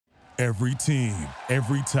Every team,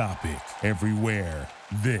 every topic, everywhere.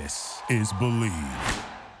 This is Believe.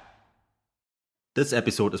 This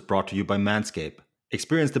episode is brought to you by Manscaped.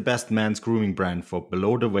 Experience the best men's grooming brand for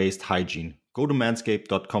below-the-waist hygiene. Go to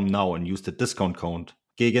manscaped.com now and use the discount code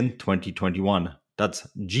GEGEN2021. That's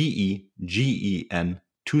GEGEN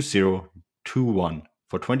 2021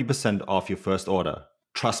 for 20% off your first order.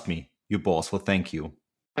 Trust me, your boss will thank you.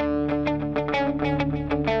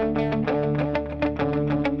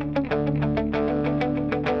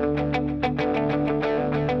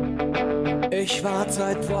 Ich warte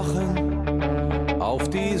seit Wochen auf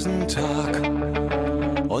diesen Tag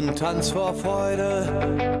und tanz vor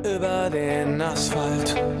Freude über den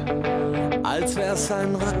Asphalt. Als wär's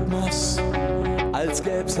ein Rhythmus, als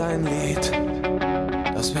gäb's ein Lied,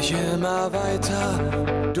 das mich immer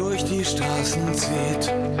weiter durch die Straßen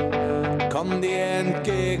zieht. Komm dir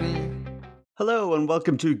entgegen. Hello and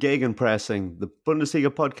welcome to Gegenpressing, the Bundesliga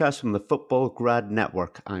podcast from the Football Grad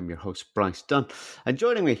Network. I'm your host, Bryce Dunn. And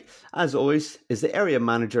joining me, as always, is the area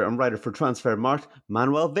manager and writer for Transfermarkt,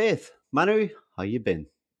 Manuel Veith. Manu, how you been?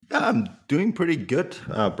 Yeah, I'm doing pretty good,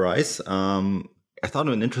 Bryce. I thought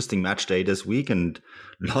of an interesting match day this week and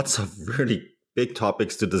lots of really big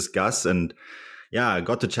topics to discuss. And yeah, I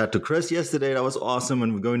got to chat to Chris yesterday. That was awesome.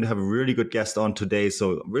 And we're going to have a really good guest on today.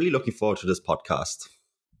 So really looking forward to this podcast.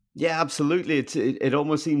 Yeah, absolutely. It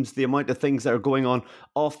almost seems the amount of things that are going on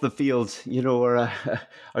off the field, are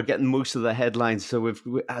getting most of the headlines. So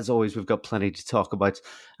as always, we've got plenty to talk about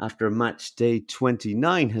after match day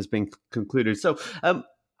 29 has been concluded. So,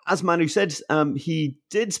 as Manu said, he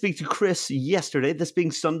did speak to Chris yesterday, this being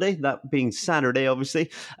Sunday, that being Saturday, obviously,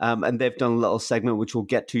 and they've done a little segment which we'll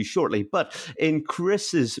get to shortly. But in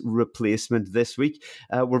Chris's replacement this week,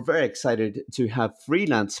 we're very excited to have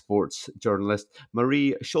freelance sports journalist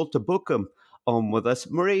Marie Schulte-Bochum on with us.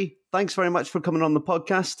 Marie, thanks very much for coming on the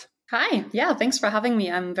podcast. Hi. Yeah, thanks for having me.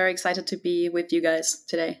 I'm very excited to be with you guys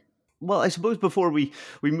today. Well, I suppose before we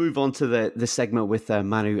move on to the segment with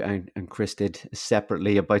Manu and Chris did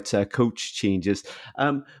separately about coach changes,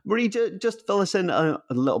 Marie, just fill us in a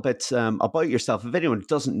little bit about yourself. If anyone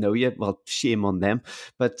doesn't know you, well, shame on them.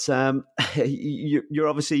 But you're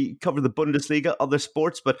obviously cover the Bundesliga, other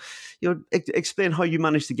sports, but explain how you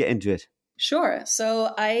managed to get into it. Sure.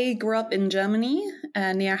 So I grew up in Germany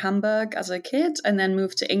near Hamburg as a kid and then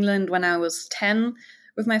moved to England when I was 10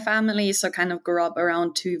 with my family, so kind of grew up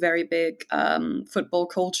around two very big football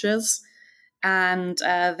cultures, and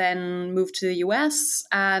then moved to the US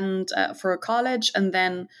and for college, and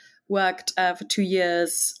then worked for 2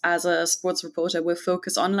 years as a sports reporter with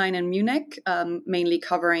Focus Online in Munich, mainly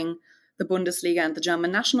covering the Bundesliga and the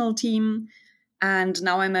German national team. And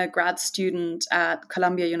now I'm a grad student at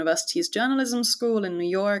Columbia University's journalism school in New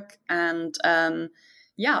York, and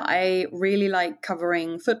I really like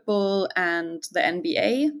covering football and the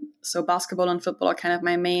NBA. So basketball and football are kind of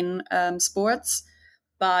my main sports.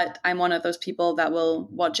 But I'm one of those people that will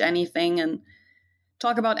watch anything and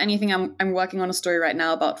talk about anything. I'm working on a story right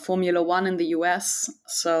now about Formula One in the US.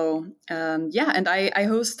 So, and I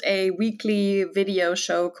host a weekly video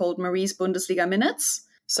show called Marie's Bundesliga Minutes.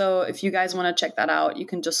 So if you guys want to check that out, you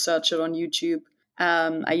can just search it on YouTube.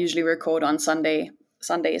 I usually record on Sundays.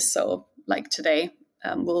 So like today.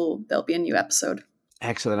 There'll be a new episode.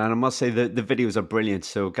 Excellent. And I must say the videos are brilliant.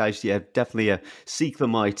 So guys, definitely seek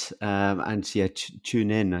them out and tune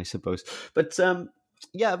in, I suppose. But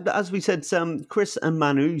as we said, Chris and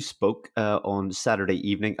Manu spoke on Saturday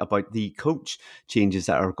evening about the coach changes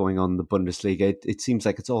that are going on in the Bundesliga. It seems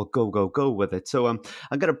like it's all go with it. So I'm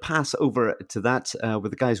going to pass over to that where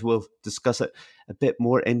the guys will discuss it a bit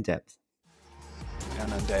more in depth.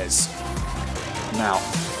 Hernandez. Now,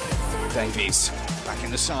 Davies. Back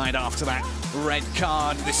in the side after that red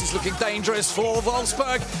card. This is looking dangerous for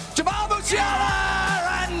Wolfsburg. Jamal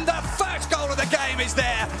Musiala! And the first goal of the game is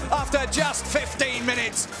there after just 15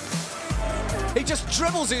 minutes. He just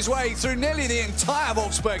dribbles his way through nearly the entire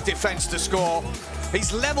Wolfsburg defence to score.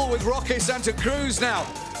 He's level with Roque Santa Cruz now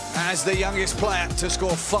as the youngest player to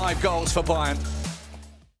score 5 goals for Bayern.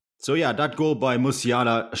 So yeah, that goal by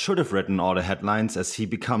Musiala should have written all the headlines as he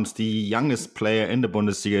becomes the youngest player in the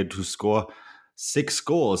Bundesliga to score 6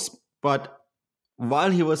 goals. But while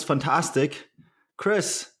he was fantastic,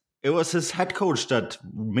 Chris, it was his head coach that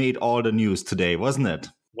made all the news today, wasn't it?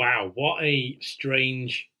 Wow, what a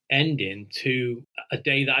strange ending to a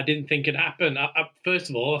day that I didn't think could happen. First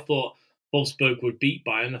of all, I thought Wolfsburg would beat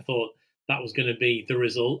Bayern. I thought that was going to be the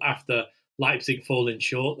result after Leipzig falling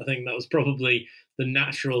short. I think that was probably the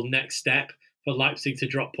natural next step for Leipzig to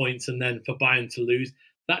drop points and then for Bayern to lose.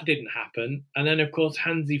 That didn't happen. And then, of course,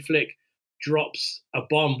 Hansi Flick drops a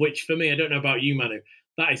bomb, which for me, I don't know about you, Manu,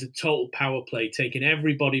 that is a total power play, taking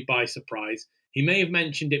everybody by surprise. He may have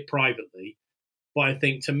mentioned it privately, but I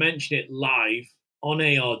think to mention it live on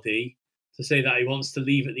ARD, to say that he wants to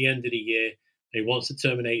leave at the end of the year and he wants to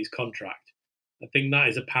terminate his contract, I think that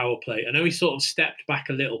is a power play. I know he sort of stepped back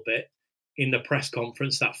a little bit in the press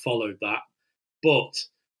conference that followed that, but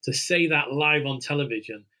to say that live on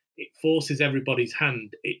television, it forces everybody's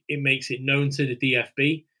hand. It makes it known to the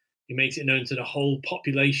DFB. It makes it known to the whole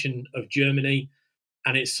population of Germany.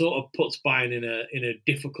 And it sort of puts Bayern in a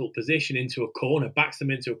difficult position, into a corner, backs them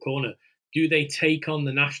into a corner. Do they take on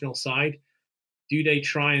the national side? Do they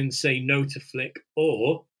try and say no to Flick?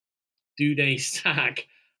 Or do they sack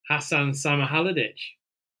Hasan Salihamidzic?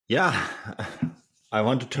 Yeah, I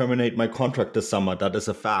want to terminate my contract this summer. That is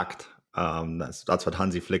a fact. That's what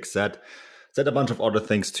Hansi Flick said. Said a bunch of other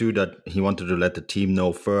things too, that he wanted to let the team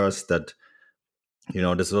know first that,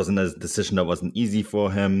 this wasn't a decision that wasn't easy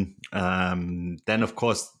for him. Then, of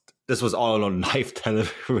course, this was all on live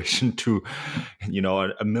television to,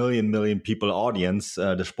 a million people audience.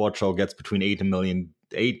 The sports show gets between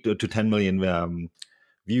 8 to 10 million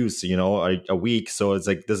views, a week. So it's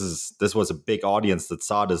like this was a big audience that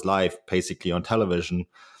saw this live, basically on television,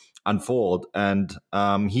 unfold. And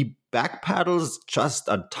he backpedals just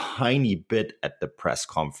a tiny bit at the press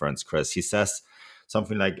conference, Chris. He says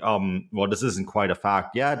something like, well, this isn't quite a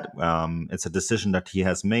fact yet. It's a decision that he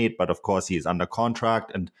has made, but of course he is under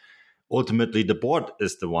contract, and ultimately the board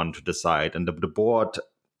is the one to decide. And the board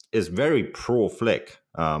is very pro-Flick.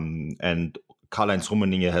 And Karl-Heinz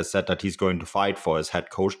Rummenigge has said that he's going to fight for his head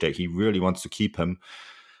coach there. He really wants to keep him.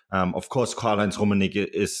 Of course, Karl-Heinz Rummenigge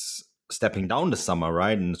is stepping down this summer,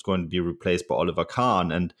 right? And it's going to be replaced by Oliver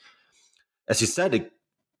Kahn. And as you said, it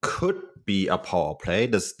could be a power play.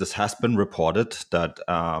 This has been reported that,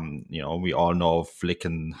 we all know Flick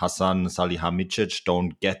and Hasan Salihamidzic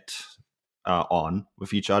don't get on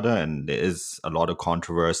with each other. And there is a lot of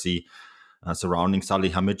controversy surrounding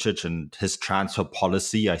Salihamidzic and his transfer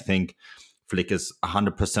policy. I think Flick is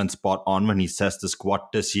 100% spot on when he says the squad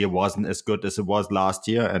this year wasn't as good as it was last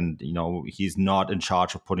year. And, he's not in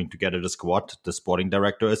charge of putting together the squad. The sporting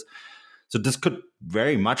director is. So this could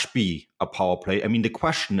very much be a power play. I mean, the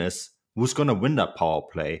question is, who's going to win that power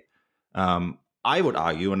play? I would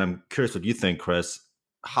argue, and I'm curious what you think, Chris,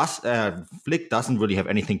 Flick doesn't really have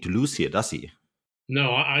anything to lose here, does he?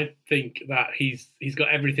 No, I think that he's got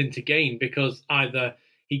everything to gain, because either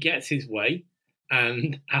he gets his way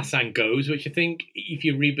and Hasan goes, which I think if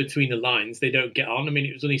you read between the lines, they don't get on. I mean,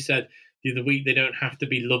 it was only said the other week they don't have to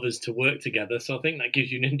be lovers to work together. So I think that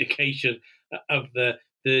gives you an indication of the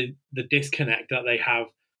disconnect that they have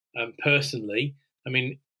personally. I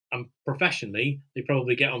mean, professionally, they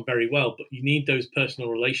probably get on very well, but you need those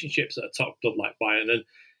personal relationships at a top club like Bayern. And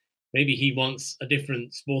maybe he wants a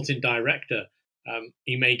different sporting director.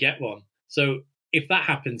 He may get one. So if that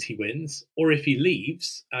happens, he wins. Or if he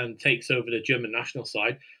leaves and takes over the German national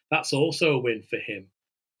side, that's also a win for him.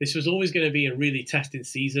 This was always going to be a really testing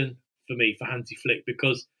season for me, for Hansi Flick,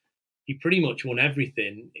 because he pretty much won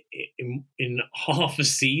everything in half a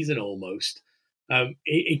season almost.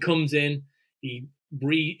 He comes in, he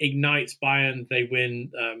reignites Bayern. They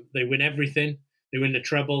win everything. They win the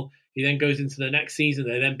treble. He then goes into the next season.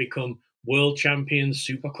 They then become world champions,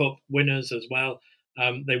 Super Cup winners as well.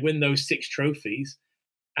 They win those 6 trophies.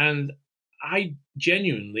 And I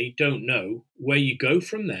genuinely don't know where you go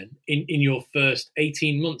from then. In your first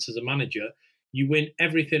 18 months as a manager, you win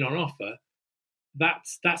everything on offer.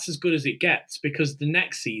 That's as good as it gets, because the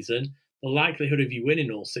next season, the likelihood of you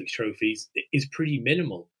winning all 6 trophies is pretty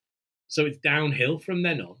minimal. So it's downhill from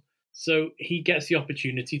then on. So he gets the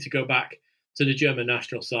opportunity to go back to the German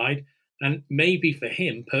national side. And maybe for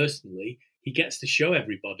him personally, he gets to show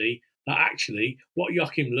everybody that actually what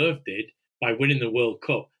Joachim Löw did by winning the World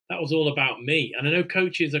Cup, that was all about me. And I know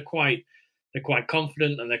coaches are quite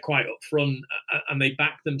confident and they're quite upfront and they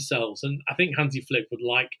back themselves. And I think Hansi Flick would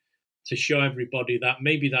like to show everybody that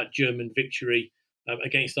maybe that German victory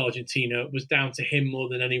against Argentina was down to him more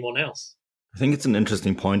than anyone else. I think it's an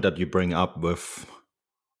interesting point that you bring up with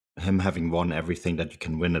him having won everything that you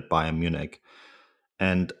can win at Bayern Munich.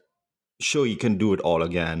 And sure, you can do it all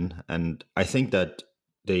again. And I think that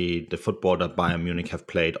the football that Bayern Munich have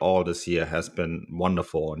played all this year has been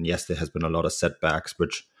wonderful. And yes, there has been a lot of setbacks,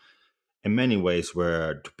 which in many ways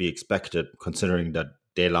were to be expected, considering that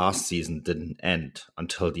their last season didn't end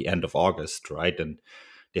until the end of August, right? And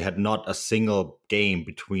they had not a single game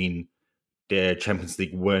between their Champions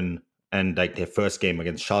League win and like their first game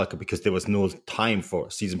against Schalke, because there was no time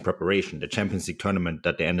for season preparation. The Champions League tournament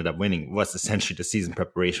that they ended up winning was essentially the season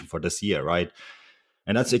preparation for this year, right?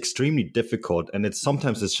 And that's extremely difficult. And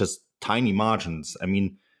sometimes it's just tiny margins. I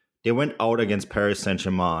mean, they went out against Paris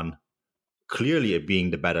Saint-Germain, clearly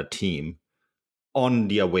being the better team, on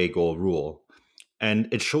the away goal rule.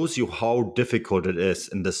 And it shows you how difficult it is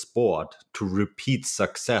in the sport to repeat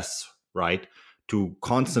success, right? To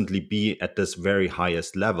constantly be at this very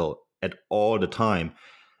highest level at all the time.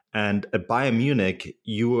 And at Bayern Munich,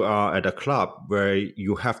 you are at a club where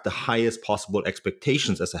you have the highest possible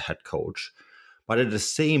expectations as a head coach. But at the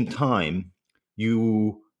same time,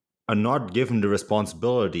 you are not given the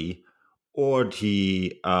responsibility or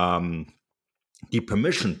the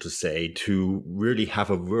permission to really have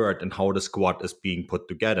a word in how the squad is being put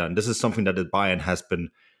together. And this is something that at Bayern has been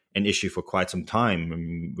an issue for quite some time. I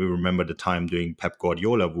mean, we remember the time during Pep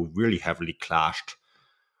Guardiola, who really heavily clashed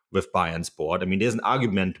with Bayern's board. I mean, there's an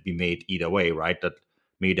argument to be made either way, right? That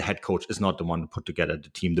maybe the head coach is not the one to put together the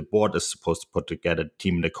team. The board is supposed to put together the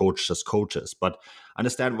team, and the coach just coaches. But I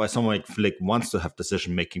understand why someone like Flick wants to have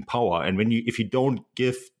decision-making power. And if you don't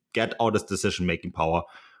get all this decision-making power,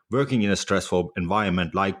 working in a stressful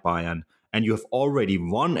environment like Bayern, and you have already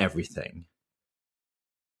won everything,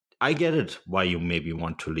 I get it why you maybe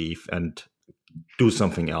want to leave and do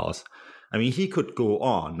something else. I mean, he could go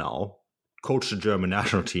on now, coach the German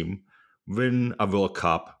national team, win a World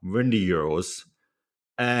Cup, win the Euros,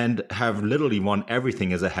 and have literally won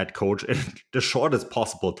everything as a head coach in the shortest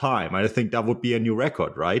possible time. I think that would be a new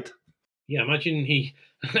record, right? Yeah, imagine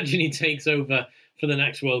he takes over for the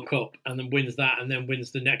next World Cup and then wins that, and then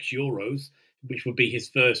wins the next Euros, which would be his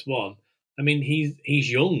first one. I mean,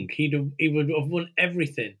 he's young. He would have won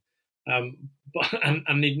everything,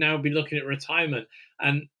 and he'd now be looking at retirement.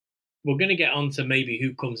 And we're going to get on to maybe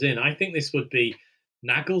who comes in. I think this would be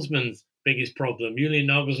Nagelsmann's biggest problem. Julian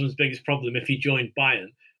Nagelsmann's biggest problem if he joined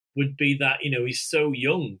Bayern would be that, he's so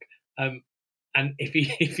young. And if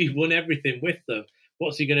he won everything with them,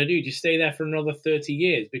 what's he going to do? Just stay there for another 30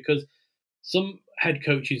 years? Because some head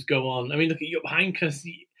coaches go on. I mean, look at Jupp Heynckes.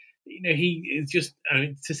 He is just,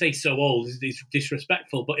 to say so old is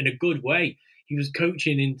disrespectful, but in a good way. He was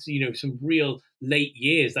coaching in, some real late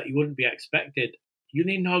years that you wouldn't be expected.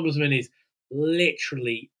 Julian Nagelsmann is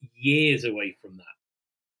literally years away from that.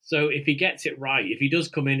 So if he gets it right, if he does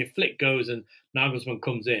come in, if Flick goes and Nagelsmann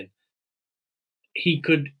comes in, he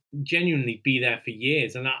could genuinely be there for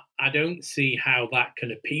years. And I don't see how that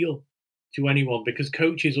can appeal to anyone, because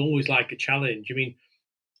coaches always like a challenge. I mean,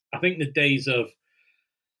 I think the days of,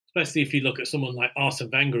 especially if you look at someone like Arsene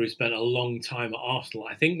Wenger, who spent a long time at Arsenal,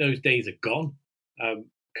 I think those days are gone.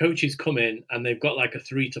 Coaches come in and they've got like a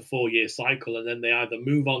 3 to 4 year cycle, and then they either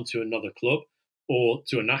move on to another club or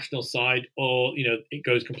to a national side, or it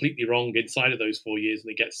goes completely wrong inside of those 4 years and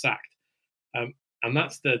they get sacked. And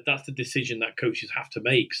that's the decision that coaches have to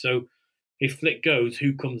make. So if Flick goes,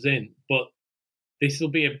 who comes in? But this will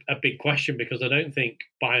be a big question, because I don't think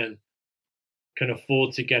Bayern can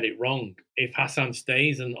afford to get it wrong. If Hassan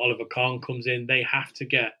stays and Oliver Kahn comes in, they have to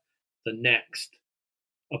get the next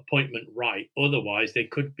appointment right. Otherwise, they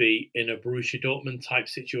could be in a Borussia Dortmund type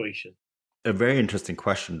situation. A very interesting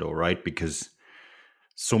question, though, right? Because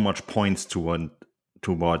so much points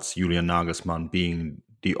towards Julian Nagelsmann being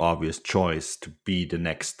the obvious choice to be the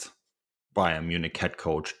next Bayern Munich head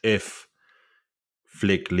coach if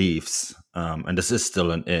Flick leaves. And this is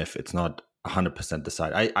still an if. It's not 100%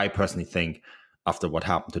 decided. I personally think after what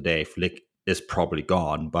happened today, Flick is probably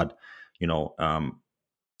gone. But,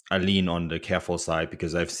 I lean on the careful side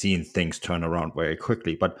because I've seen things turn around very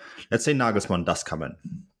quickly. But let's say Nagelsmann does come in.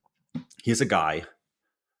 He's a guy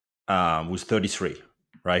who's 33,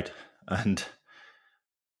 right? And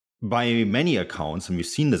by many accounts, and we've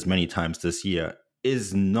seen this many times this year,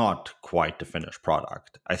 is not quite the finished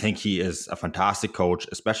product. I think he is a fantastic coach,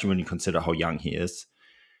 especially when you consider how young he is.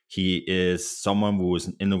 He is someone who is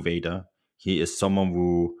an innovator. He is someone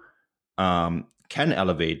who can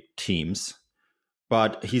elevate teams.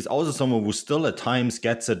 But he's also someone who still at times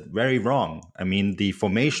gets it very wrong. I mean, the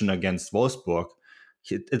formation against Wolfsburg,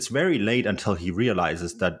 it's very late until he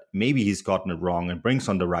realizes that maybe he's gotten it wrong and brings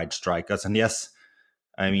on the right strikers. And yes,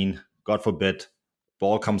 I mean, God forbid,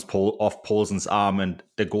 ball comes off Poulsen's arm and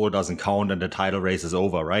the goal doesn't count and the title race is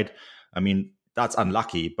over, right? I mean, that's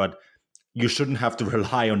unlucky, but you shouldn't have to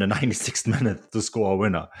rely on the 96th minute to score a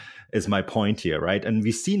winner, is my point here, right? And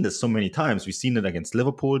we've seen this so many times. We've seen it against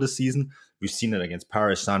Liverpool this season. We've seen it against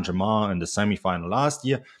Paris Saint-Germain in the semifinal last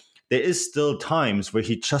year. There is still times where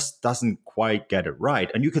he just doesn't quite get it right.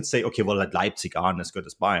 And you could say, okay, well, like Leipzig aren't as good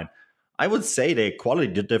as Bayern. I would say the quality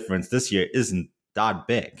difference this year isn't that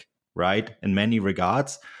big, right? In many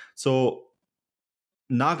regards. So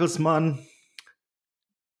Nagelsmann,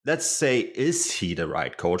 let's say, is he the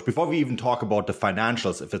right coach? Before we even talk about the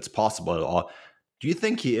financials, if it's possible, or Do you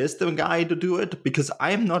think he is the guy to do it? Because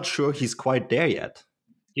I'm not sure he's quite there yet.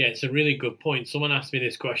 Yeah, it's a really good point. Someone asked me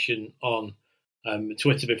this question on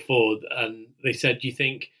Twitter before, and they said, do you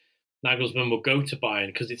think Nagelsmann will go to Bayern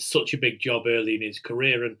because it's such a big job early in his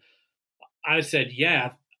career? And I said,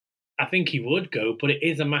 yeah, I think he would go, but it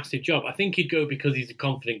is a massive job. I think he'd go because he's a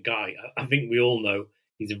confident guy. I think we all know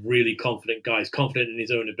he's a really confident guy. He's confident in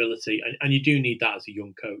his own ability, and you do need that as a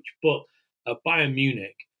young coach. But at Bayern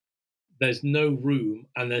Munich, there's no room,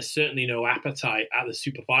 and there's certainly no appetite at the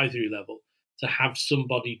supervisory level to have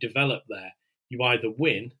somebody develop there. You either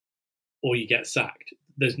win or you get sacked.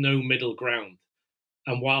 There's no middle ground.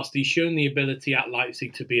 And whilst he's shown the ability at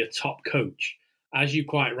Leipzig to be a top coach, as you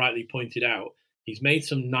quite rightly pointed out, he's made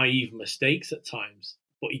some naive mistakes at times,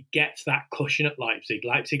 but he gets that cushion at Leipzig.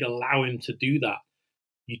 Leipzig allow him to do that.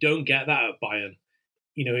 You don't get that at Bayern.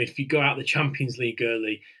 You know, if you go out the Champions League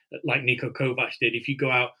early, like Niko Kovac did, if you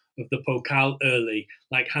go out of the Pokal early,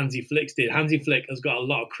 like Hansi Flick did, Hansi Flick has got a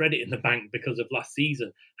lot of credit in the bank because of last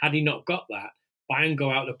season. Had he not got that, Bayern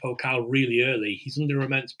go out the Pokal really early, he's under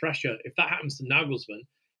immense pressure. If that happens to Nagelsmann,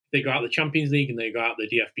 they go out the Champions League and they go out the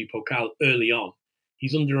DFB Pokal early on,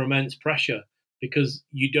 he's under immense pressure because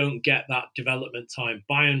you don't get that development time.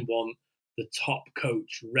 Bayern want the top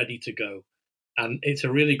coach ready to go. And it's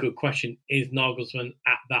a really good question. Is Nagelsmann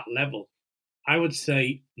at that level? I would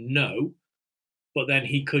say no, but then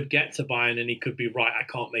he could get to Bayern and he could be right, I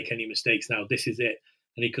can't make any mistakes now, this is it.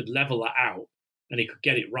 And he could level that out and he could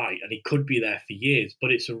get it right and he could be there for years.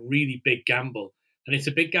 But it's a really big gamble. And it's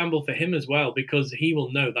a big gamble for him as well because he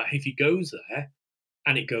will know that if he goes there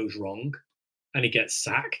and it goes wrong and he gets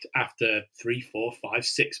sacked after 3, 4, 5,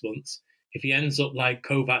 6 months, if he ends up like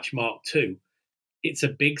Kovac Mark II, it's a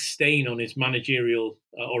big stain on his managerial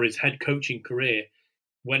or his head coaching career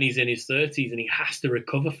when he's in his 30s and he has to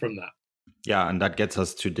recover from that. Yeah, and that gets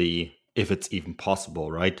us to the if it's even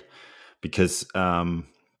possible, right? Because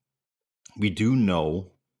we do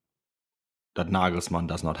know that Nagelsmann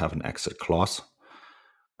does not have an exit clause.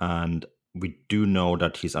 And we do know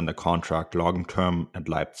that he's under contract long-term at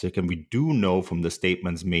Leipzig. And we do know from the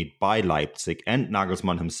statements made by Leipzig and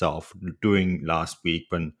Nagelsmann himself during last week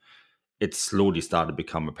when it slowly started to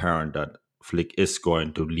become apparent that Flick is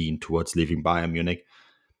going to lean towards leaving Bayern Munich,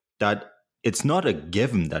 that it's not a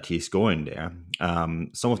given that he's going there.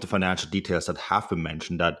 Some of the financial details that have been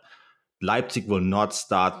mentioned, that Leipzig will not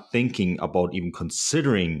start thinking about even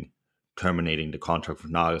considering terminating the contract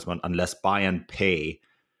with Nagelsmann unless Bayern pay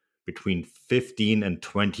between 15 and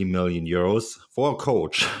 20 million euros for a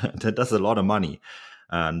coach. That's a lot of money.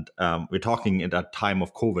 And we're talking at that time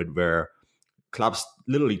of COVID where clubs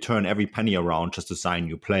literally turn every penny around just to sign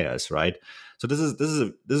new players, right? So this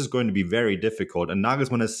is going to be very difficult. And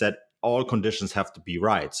Nagelsmann has said all conditions have to be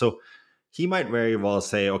right. So he might very well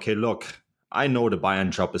say, okay, look, I know the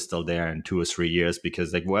Bayern job is still there in 2 or 3 years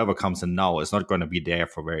because like whoever comes in now is not going to be there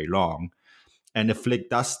for very long. And if Flick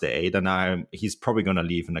does stay, then he's probably going to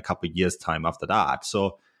leave in a couple of years' time after that.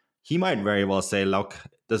 So he might very well say, look,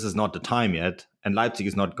 this is not the time yet. And Leipzig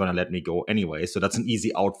is not going to let me go anyway. So that's an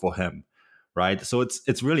easy out for him, right? So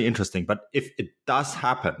it's really interesting. But if it does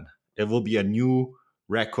happen, it will be a new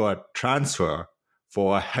record transfer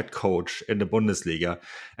for a head coach in the Bundesliga.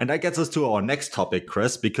 And that gets us to our next topic,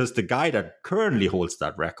 Chris, because the guy that currently holds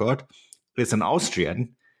that record is an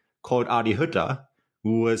Austrian called Adi Hütter,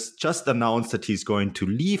 who has just announced that he's going to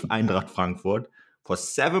leave Eintracht Frankfurt for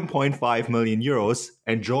 7.5 million euros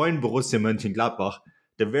and join Borussia Mönchengladbach,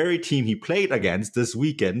 the very team he played against this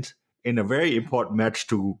weekend in a very important match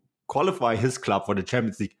to qualify his club for the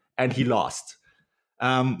Champions League, and he lost.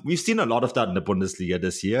 We've seen a lot of that in the Bundesliga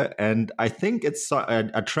this year, and I think it's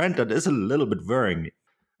a trend that is a little bit worrying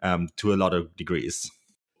to a lot of degrees.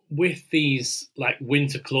 With these like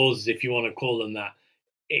winter clauses, if you want to call them that,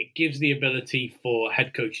 it gives the ability for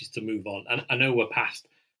head coaches to move on. And I know we're past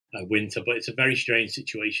winter, but it's a very strange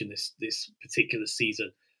situation this particular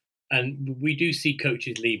season. And we do see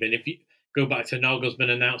coaches leaving. If you go back to Nagelsmann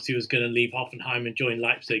announced he was going to leave Hoffenheim and join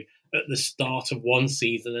Leipzig at the start of one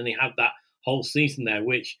season, and he had that whole season there,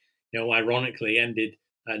 which, you know, ironically ended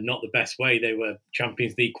not the best way. They were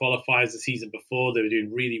Champions League qualifiers the season before. They were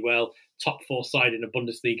doing really well. Top 4 side in the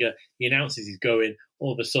Bundesliga. He announces he's going.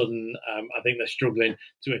 All of a sudden, I think they're struggling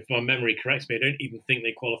to, if my memory corrects me, I don't even think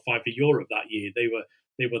they qualified for Europe that year. They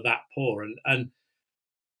were that poor. And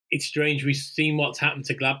it's strange. We've seen what's happened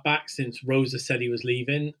to Gladbach since Rosa said he was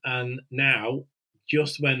leaving. And now,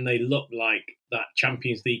 just when they look like that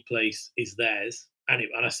Champions League place is theirs, and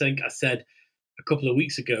I think I said a couple of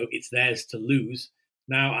weeks ago, it's theirs to lose.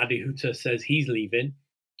 Now Adi Hütter says he's leaving,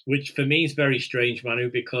 which for me is very strange, Manu,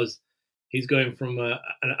 because He's going from a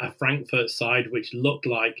Frankfurt side which looked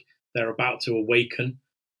like they're about to awaken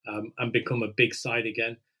and become a big side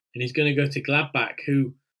again. And he's going to go to Gladbach,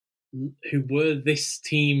 who were this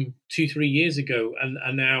team 2-3 years ago and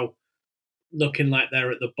are now looking like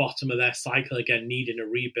they're at the bottom of their cycle again, needing a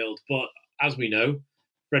rebuild. But as we know,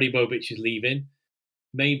 Freddie Bobic is leaving.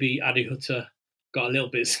 Maybe Adi Hutter got a little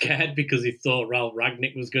bit scared because he thought Ralf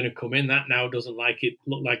Rangnick was going to come in. That now doesn't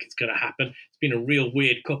look like it's going to happen. It's been a real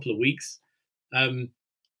weird couple of weeks.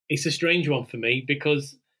 It's a strange one for me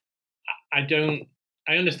because I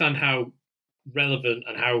understand how relevant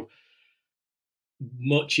and how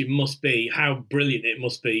much it must be, how brilliant it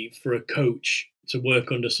must be for a coach to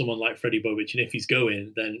work under someone like Freddie Bobic. And if he's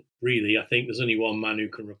going, then really, I think there's only one man who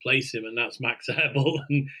can replace him, and that's Max Eberl,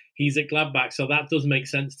 and he's at Gladbach. So that does make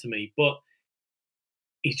sense to me. But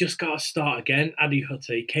he's just got to start again. Adi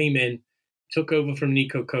Hutter, he came in, took over from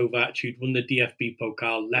Niko Kovac, who'd won the DFB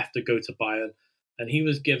Pokal, left to go to Bayern, and he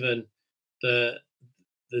was given the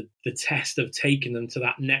test of taking them to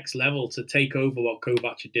that next level, to take over what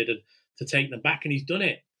Kovac did and to take them back, and he's done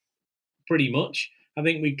it pretty much. I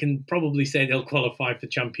think we can probably say they'll qualify for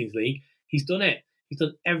Champions League. He's done it. He's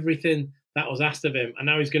done everything that was asked of him, and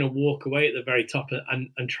now he's going to walk away at the very top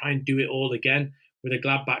and try and do it all again with a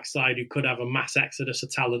Gladbach side who could have a mass exodus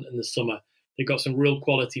of talent in the summer. They've got some real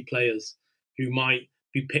quality players who might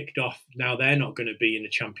be picked off. Now they're not going to be in the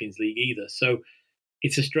Champions League either. So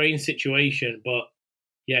it's a strange situation, but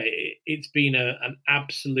yeah, it's been an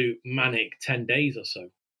absolute manic 10 days or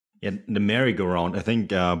so. Yeah, the merry-go-round, I think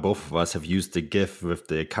both of us have used the GIF with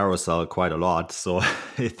the carousel quite a lot. So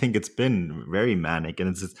I think it's been very manic, and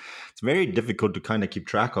it's very difficult to kind of keep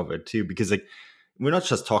track of it too, because like we're not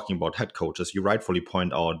just talking about head coaches. You rightfully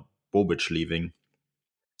point out Bobic leaving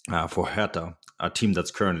for Hertha, a team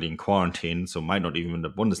that's currently in quarantine, so might not even in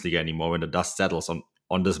the Bundesliga anymore when the dust settles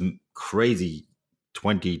on this crazy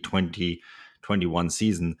 2020-21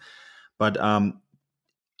 season. But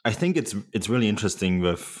I think it's really interesting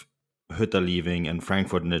with Hütter leaving and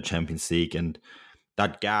Frankfurt in the Champions League, and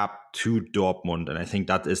that gap to Dortmund, and I think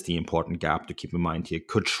that is the important gap to keep in mind here,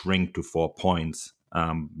 could shrink to 4 points.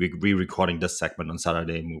 We're recording this segment on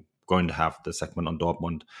Saturday, and we're going to have the segment on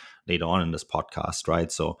Dortmund later on in this podcast,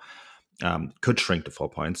 right? So could shrink to 4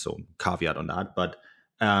 points, so caveat on that. But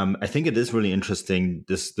I think it is really interesting,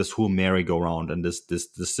 this whole merry-go-round and this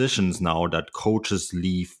decisions now that coaches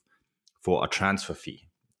leave for a transfer fee.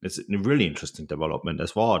 It's a really interesting development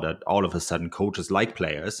as well, that all of a sudden coaches like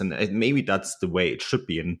players, and maybe that's the way it should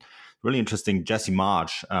be. And really interesting, Jesse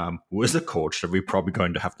Marsch, who is a coach that we're probably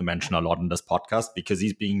going to have to mention a lot in this podcast because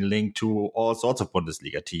he's being linked to all sorts of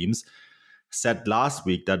Bundesliga teams, said last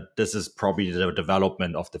week that this is probably the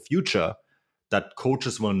development of the future, that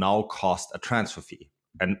coaches will now cost a transfer fee.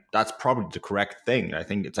 And that's probably the correct thing. I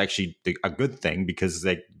think it's actually a good thing because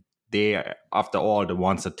they, after all, the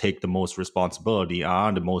ones that take the most responsibility are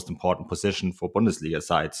in the most important position for Bundesliga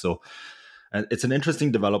sides. So it's an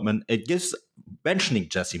interesting development. It gives, mentioning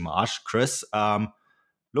Jesse Marsch, Chris,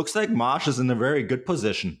 looks like Marsch is in a very good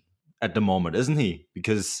position at the moment, isn't he?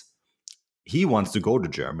 Because he wants to go to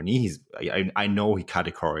Germany. I know he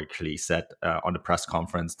categorically said on the press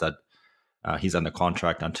conference that he's under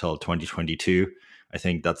contract until 2022. I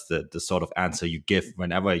think that's the sort of answer you give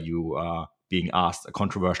whenever you are being asked a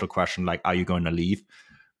controversial question like, are you going to leave?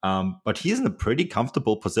 But he's in a pretty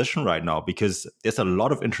comfortable position right now because there's a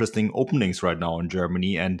lot of interesting openings right now in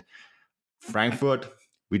Germany. And Frankfurt,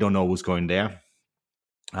 we don't know who's going there.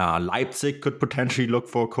 Leipzig could potentially look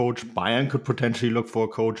for a coach. Bayern could potentially look for a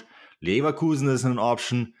coach. Leverkusen is an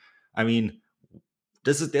option. I mean,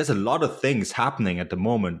 there's a lot of things happening at the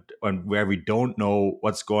moment where we don't know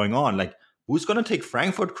what's going on. Like, who's going to take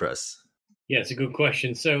Frankfurt, Chris? Yeah, it's a good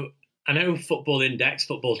question. So I know Football Index,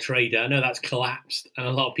 Football Trader, I know that's collapsed and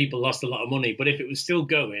a lot of people lost a lot of money. But if it was still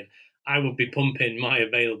going, I would be pumping my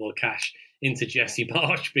available cash into Jesse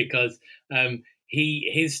Marsch because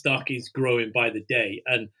his stock is growing by the day.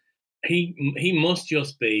 And he must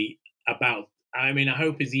just be about, I mean, I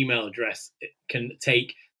hope his email address can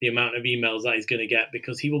take the amount of emails that he's going to get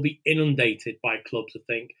because he will be inundated by clubs, I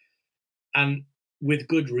think. And with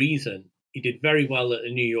good reason. He did very well at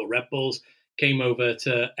the New York Red Bulls, came over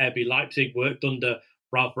to RB Leipzig, worked under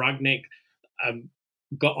Ralf Rangnick,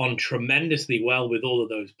 got on tremendously well with all of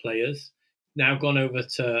those players. Now gone over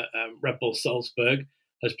to Red Bull Salzburg,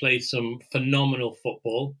 has played some phenomenal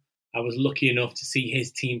football. I was lucky enough to see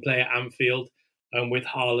his team play at Anfield with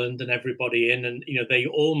Haaland and everybody in. And, you know, they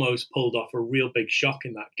almost pulled off a real big shock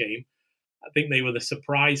in that game. I think they were the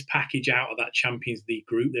surprise package out of that Champions League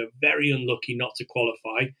group. They were very unlucky not to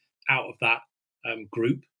qualify out of that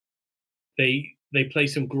group. They They play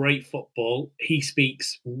some great football. He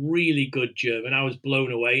speaks really good German. I was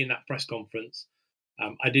blown away in that press conference.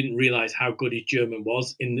 I didn't realise how good his German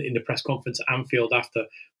was in the press conference at Anfield after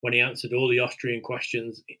when he answered all the Austrian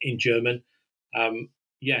questions in German.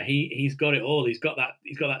 He's got it all. He's got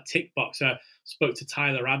that tick box. I spoke to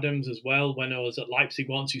Tyler Adams as well when I was at Leipzig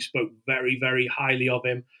once, who spoke very, very highly of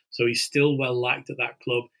him. So he's still well liked at that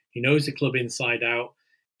club. He knows the club inside out.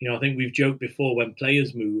 I think we've joked before, when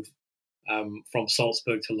players move from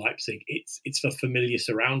Salzburg to Leipzig, it's for familiar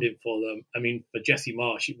surrounding for them. I mean, for Jesse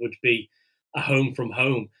Marsch, it would be a home from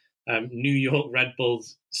home. New York Red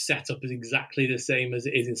Bulls setup is exactly the same as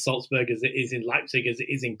it is in Salzburg, as it is in Leipzig, as it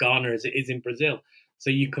is in Ghana, as it is in Brazil. So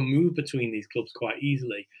you can move between these clubs quite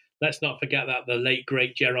easily. Let's not forget that the late,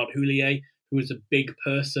 great Gerard Houllier, who was a big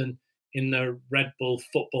person in the Red Bull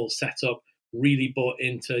football setup, really bought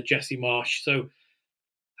into Jesse Marsch. So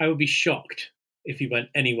I would be shocked if he went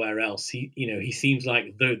anywhere else. He seems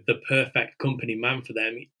like the perfect company man for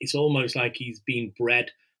them. It's almost like he's been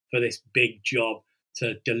bred for this big job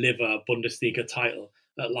to deliver a Bundesliga title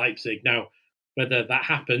at Leipzig. Now, whether that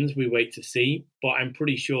happens, we wait to see, but I'm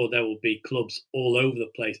pretty sure there will be clubs all over the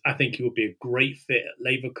place. I think he would be a great fit at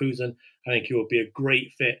Leverkusen. I think he would be a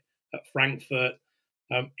great fit at Frankfurt.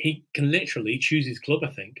 He can literally choose his club,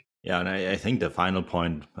 I think. Yeah, and I think the final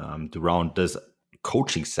point to round this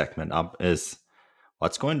coaching segment up is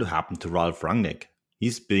what's going to happen to Ralf Rangnick.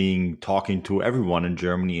 He's been talking to everyone in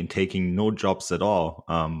Germany and taking no jobs at all.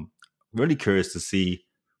 Really curious to see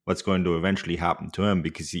what's going to eventually happen to him,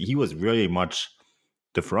 because he was really much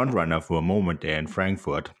the front runner for a moment there in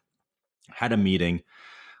Frankfurt. Had a meeting.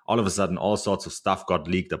 All of a sudden, all sorts of stuff got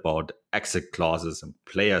leaked about exit clauses and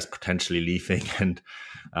players potentially leaving, and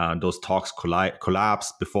those talks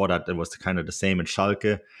collapsed. Before that, it was kind of the same in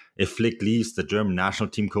Schalke. If Flick leaves, the German national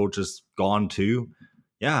team coach is gone too.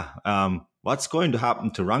 Yeah, what's going to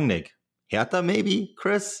happen to Rangnick? Hertha, maybe,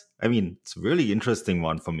 Chris? I mean, it's a really interesting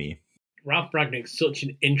one for me. Ralf Rangnick's such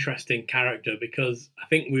an interesting character, because I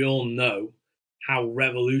think we all know how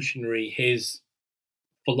revolutionary his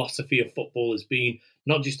philosophy of football has been,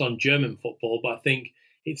 not just on German football, but I think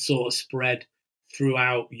it's sort of spread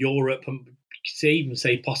throughout Europe and even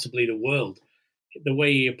say possibly the world. The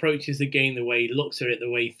way he approaches the game, the way he looks at it,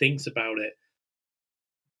 the way he thinks about it.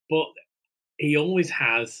 But he always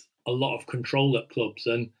has a lot of control at clubs.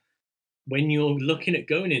 And when you're looking at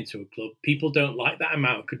going into a club, people don't like that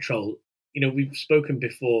amount of control. We've spoken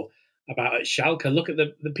before about at Schalke. Look at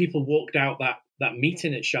the people walked out that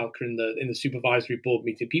meeting at Schalke in the supervisory board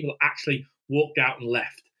meeting. People actually walked out and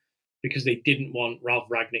left because they didn't want Ralf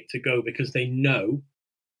Rangnick to go, because they know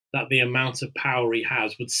that the amount of power he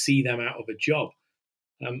has would see them out of a job.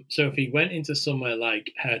 So if he went into somewhere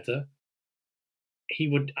like Hertha,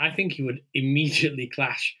 I think he would immediately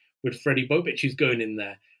clash with Freddie Bobic, who's going in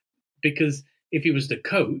there. Because if he was the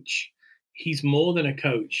coach, he's more than a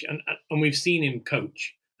coach. And we've seen him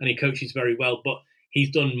coach, and he coaches very well, but he's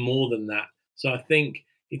done more than that. So I think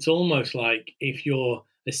it's almost like if you're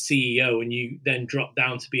a CEO and you then drop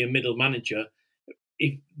down to be a middle manager,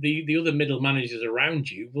 if the other middle managers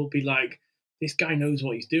around you will be like, this guy knows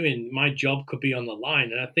what he's doing. My job could be on the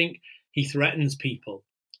line. And I think he threatens people,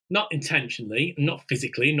 not intentionally, not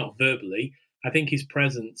physically, not verbally. I think his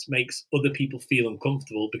presence makes other people feel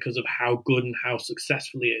uncomfortable because of how good and how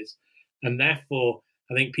successful he is. And therefore,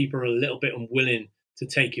 I think people are a little bit unwilling to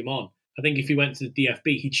take him on. I think if he went to the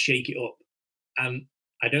DFB, he'd shake it up. And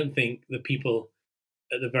I don't think the people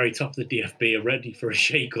at the very top of the DFB are ready for a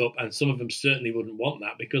shake-up. And some of them certainly wouldn't want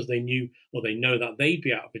that, because they knew, or they know, that they'd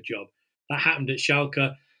be out of a job. That happened at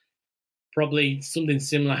Schalke. Probably something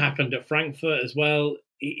similar happened at Frankfurt as well.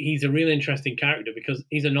 He's a really interesting character, because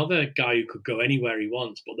he's another guy who could go anywhere he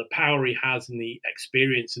wants, but the power he has and the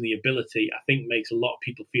experience and the ability, I think, makes a lot of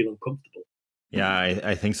people feel uncomfortable. Yeah,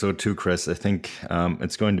 I think so too, Chris. I think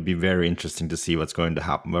it's going to be very interesting to see what's going to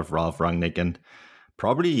happen with Ralf Rangnick, and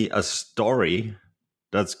probably a story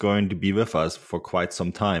that's going to be with us for quite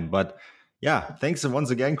some time. But yeah, thanks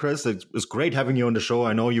once again, Chris. It was great having you on the show.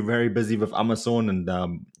 I know you're very busy with Amazon and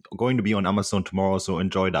going to be on Amazon tomorrow, so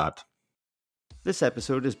enjoy that. This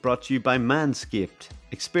episode is brought to you by Manscaped.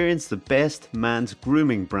 Experience the best man's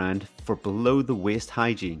grooming brand for below-the-waist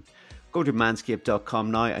hygiene. Go to manscaped.com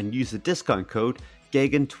now and use the discount code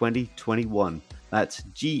GEGEN2021. That's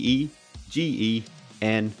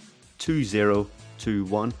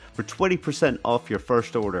GEGEN2021 for 20% off your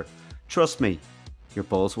first order. Trust me, your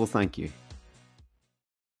balls will thank you.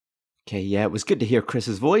 Okay, yeah, it was good to hear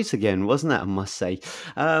Chris's voice again, wasn't it? I must say.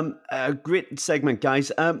 A great segment,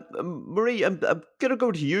 guys. Marie, I'm going to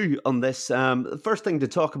go to you on this. The first thing to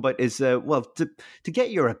talk about is, to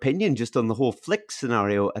get your opinion just on the whole Flick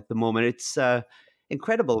scenario at the moment. It's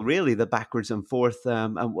incredible, really, the backwards and forth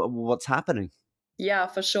and what's happening. Yeah,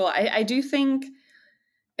 for sure. I do think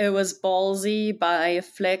it was ballsy by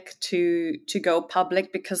Flick to go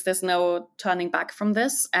public because there's no turning back from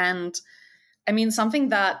this. And I mean, something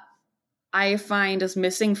that I find is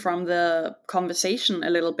missing from the conversation a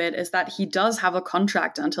little bit is that he does have a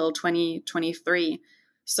contract until 2023.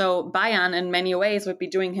 So Bayern, in many ways, would be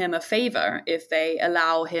doing him a favor if they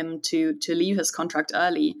allow him to leave his contract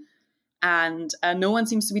early. And no one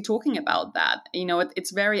seems to be talking about that. You know,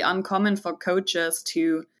 it's very uncommon for coaches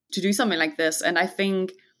to do something like this. And I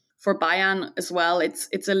think for Bayern as well,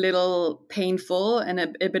 it's a little painful and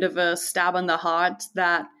a bit of a stab in the heart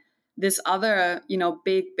that this other,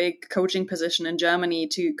 big coaching position in Germany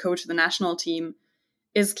to coach the national team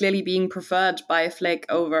is clearly being preferred by Flick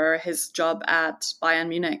over his job at Bayern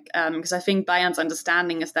Munich. Because I think Bayern's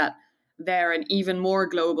understanding is that they're an even more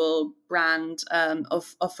global brand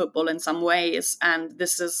of football in some ways. And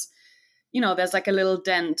this is, there's like a little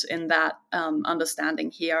dent in that understanding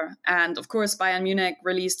here. And of course, Bayern Munich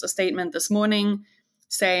released a statement this morning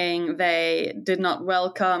saying they did not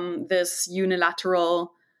welcome this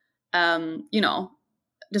unilateral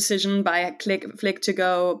decision by Flick to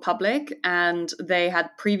go public. And they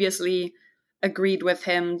had previously agreed with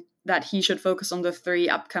him that he should focus on the 3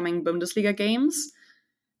 upcoming Bundesliga games.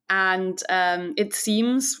 And it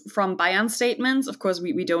seems from Bayern statements, of course,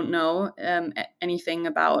 we don't know anything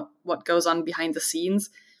about what goes on behind the scenes,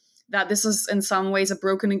 that this is in some ways a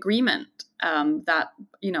broken agreement, that,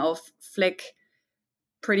 Flick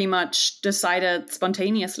pretty much decided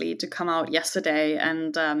spontaneously to come out yesterday.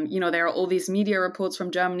 And, there are all these media reports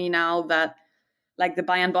from Germany now that like the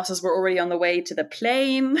Bayern bosses were already on the way to the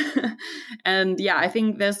plane. And yeah, I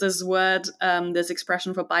think there's this word, this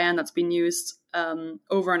expression for Bayern that's been used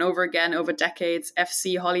over and over again over decades,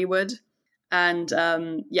 FC Hollywood. And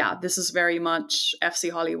this is very much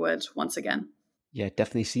FC Hollywood once again. Yeah, it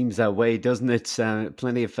definitely seems that way, doesn't it?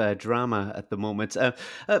 Plenty of drama at the moment.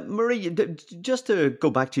 Marie, just to go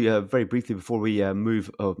back to you very briefly before we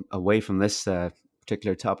move away from this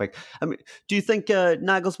particular topic. I mean, do you think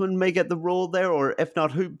Nagelsmann may get the role there, or if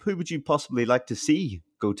not, who would you possibly like to see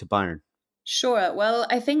go to Bayern? Sure. Well,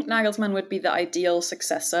 I think Nagelsmann would be the ideal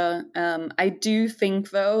successor. I do think,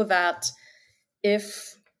 though, that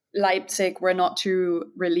if Leipzig were not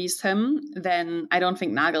to release him, then I don't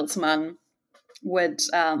think Nagelsmann would,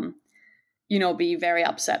 be very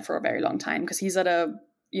upset for a very long time, because he's at a,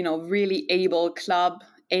 really able club,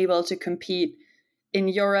 able to compete in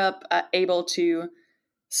Europe, able to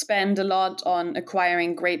spend a lot on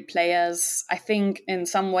acquiring great players. I think in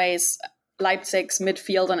some ways Leipzig's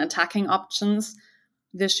midfield and attacking options,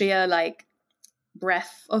 the sheer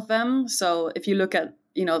breadth of them. So if you look at,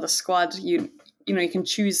 the squad, you can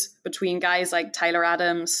choose between guys like Tyler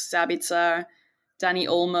Adams, Sabitzer, Dani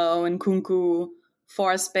Olmo, and Nkunku,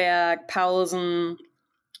 Forsberg, Paulsen,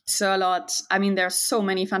 Sørloth. I mean, there are so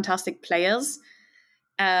many fantastic players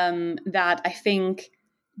that I think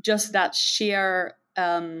just that sheer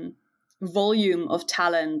volume of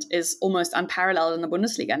talent is almost unparalleled in the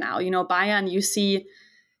Bundesliga now. Bayern, you see,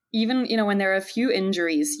 even, when there are a few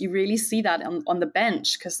injuries, you really see that on the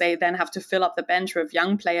bench, because they then have to fill up the bench with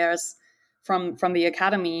young players from the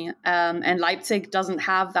academy. And Leipzig doesn't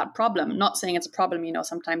have that problem. I'm not saying it's a problem,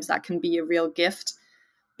 sometimes that can be a real gift,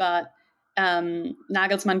 but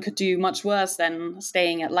Nagelsmann could do much worse than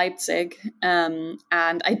staying at Leipzig. And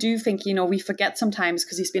I do think, we forget sometimes,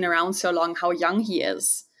 because he's been around so long, how young he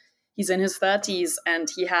is. He's in his 30s and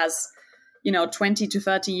he has, 20 to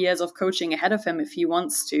 30 years of coaching ahead of him if he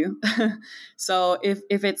wants to. So if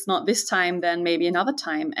it's not this time, then maybe another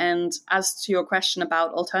time. And as to your question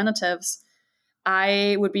about alternatives,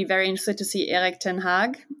 I would be very interested to see Erik ten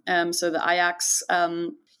Hag. So the Ajax,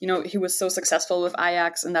 he was so successful with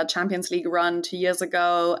Ajax in that Champions League run 2 years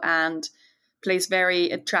ago and plays very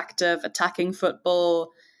attractive attacking football,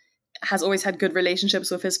 has always had good relationships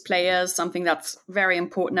with his players, something that's very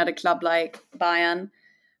important at a club like Bayern,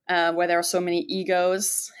 where there are so many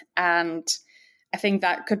egos. And I think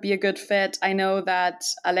that could be a good fit. I know that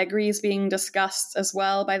Allegri is being discussed as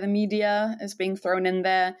well by the media, is being thrown in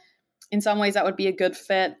there. In some ways, that would be a good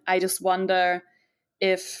fit. I just wonder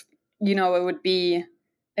if, it would be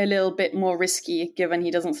a little bit more risky given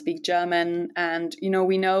he doesn't speak German. And,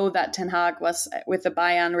 we know that Ten Hag was with the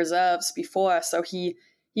Bayern reserves before, so he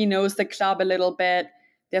knows the club a little bit.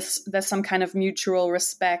 there's some kind of mutual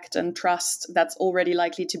respect and trust that's already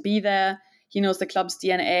likely to be there. He knows the club's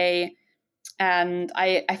DNA. And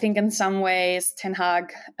I think in some ways, Ten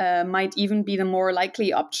Hag might even be the more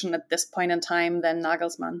likely option at this point in time than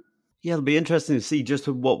Nagelsmann. Yeah, it'll be interesting to see just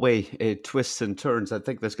in what way it twists and turns. I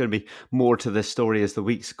think there's going to be more to this story as the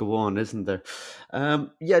weeks go on, isn't there? So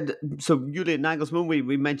Julian Nagelsmann,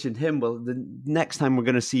 we mentioned him. Well, the next time we're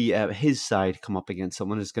going to see his side come up against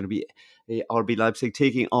someone is going to be RB Leipzig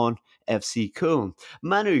taking on FC Köln.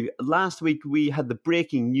 Manu, last week we had the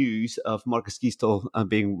breaking news of Markus Gisdol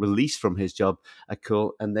being released from his job at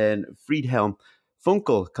Köln, and then Friedhelm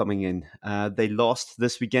Funkel coming in. They lost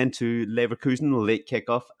this weekend to Leverkusen, a late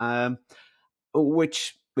kickoff,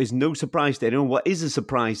 which is no surprise to anyone. What is a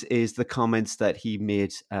surprise is the comments that he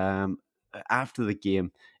made after the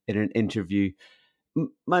game in an interview.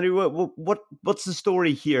 Manu, what's the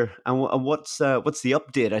story here, and what's the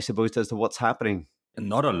update, I suppose, as to what's happening?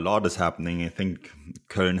 Not a lot is happening. I think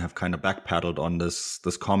Köln have kind of backpedaled on this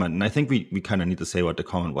comment, and I think we kind of need to say what the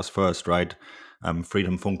comment was first, right?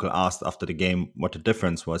 Friedhelm Funkel asked after the game what the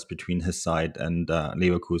difference was between his side and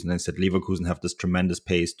Leverkusen. And he said Leverkusen have this tremendous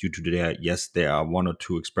pace due to there are one or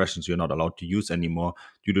two expressions you're not allowed to use anymore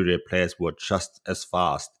due to their players who are just as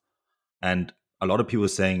fast. And a lot of people are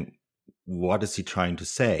saying, what is he trying to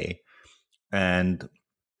say? And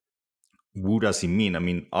who does he mean? I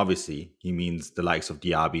mean, obviously, he means the likes of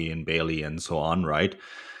Diaby and Bailey and so on, right?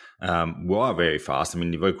 Who are very fast. I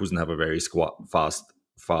mean, Leverkusen have a very fast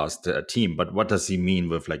team, but what does he mean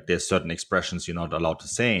with like there's certain expressions you're not allowed to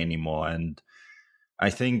say anymore? And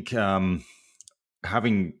I think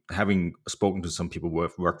having spoken to some people who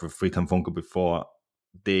have worked with Friedhelm Funkel before,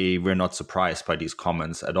 they were not surprised by these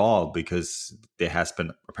comments at all, because there has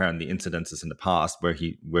been apparently incidences in the past where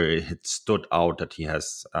it stood out that he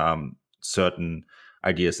has certain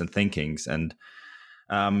ideas and thinkings. And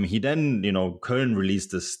he then, Köln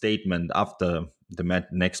released a statement after the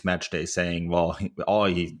next match day saying, well, all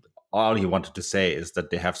he wanted to say is that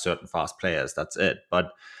they have certain fast players. That's it.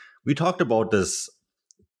 But we talked about this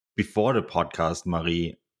before the podcast,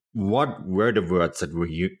 Marie. What were the words that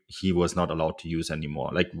he was not allowed to use anymore?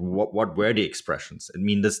 Like, what were the expressions? I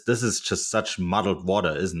mean, this is just such muddled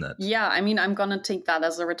water, isn't it? Yeah, I mean, I'm going to take that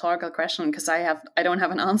as a rhetorical question because I don't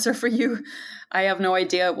have an answer for you. I have no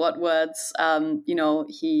idea what words,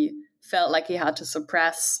 he felt like he had to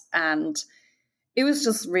suppress. And it was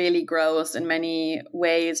just really gross in many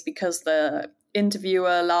ways because the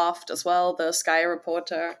interviewer laughed as well, the Sky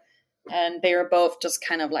reporter. And they were both just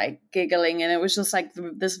kind of like giggling. And it was just like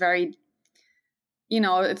this very,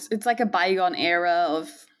 it's like a bygone era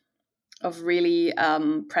of really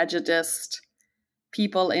prejudiced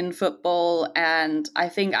people in football. And I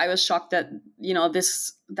think I was shocked that,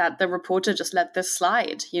 that the reporter just let this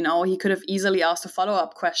slide. He could have easily asked a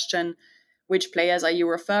follow-up question. Which players are you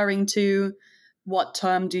referring to? What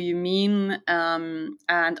term do you mean? And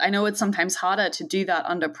I know it's sometimes harder to do that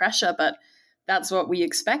under pressure, but that's what we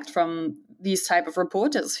expect from these type of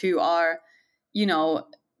reporters who are,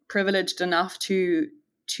 privileged enough to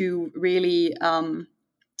really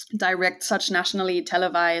direct such nationally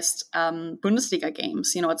televised Bundesliga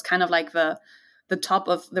games. It's kind of like the top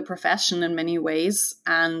of the profession in many ways,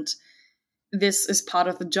 and this is part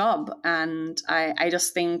of the job. And I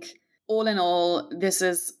just think, all in all, this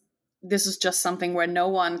is just something where no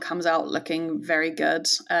one comes out looking very good.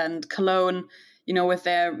 And Cologne, with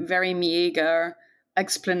their very meager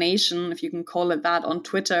explanation, if you can call it that, on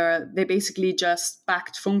Twitter, they basically just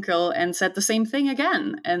backed Funkel and said the same thing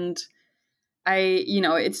again. And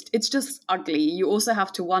it's just ugly. You also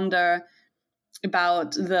have to wonder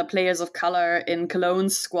about the players of color in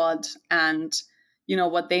Cologne's squad and,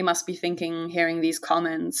 what they must be thinking hearing these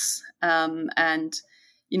comments. And,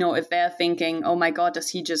 if they're thinking, oh my God, does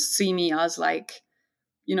he just see me as like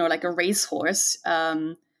a racehorse?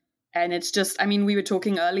 And it's just, we were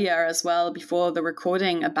talking earlier as well before the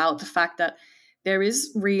recording about the fact that there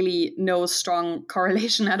is really no strong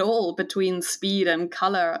correlation at all between speed and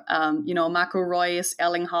color. Marco Reus,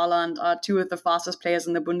 Erling Haaland are two of the fastest players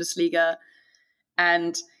in the Bundesliga.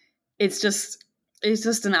 And it's just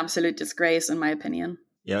an absolute disgrace, in my opinion.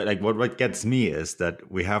 Yeah, like what gets me is that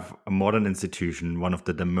we have a modern institution, one of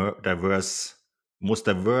the most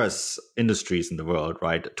diverse industries in the world,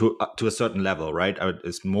 right? To a certain level, right? At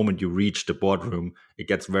the moment you reach the boardroom, it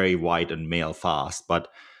gets very white and male fast,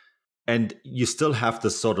 and you still have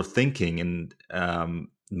this sort of thinking and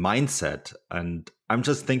mindset. And I'm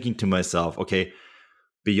just thinking to myself, okay,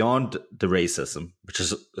 beyond the racism, which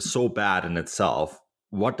is so bad in itself,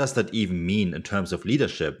 what does that even mean in terms of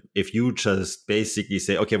leadership? If you just basically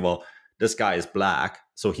say, okay, well, this guy is black,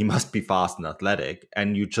 so he must be fast and athletic,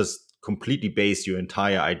 and you just completely base your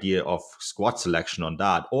entire idea of squad selection on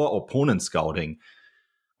that, or opponent scouting.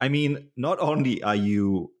 I mean, not only are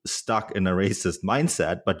you stuck in a racist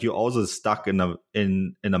mindset, but you're also stuck in a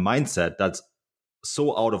mindset that's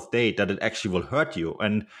so out of date that it actually will hurt you.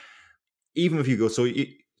 And even if you go, so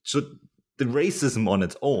the racism on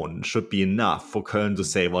its own should be enough for Köln to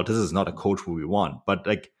say, well, this is not a coach who we want. But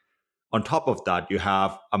like on top of that, you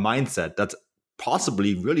have a mindset that's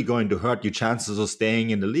possibly really going to hurt your chances of staying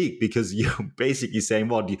in the league, because you're basically saying,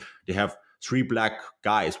 well, they have 3 black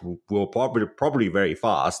guys who are probably very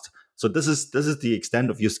fast. So this is the extent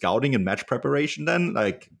of your scouting and match preparation then?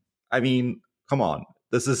 Like, I mean, come on.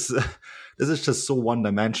 This is just so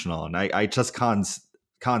one-dimensional. And I just can't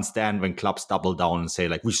stand when clubs double down and say,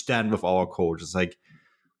 like, we stand with our coach. It's like,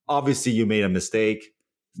 obviously you made a mistake.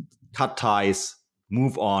 Cut ties,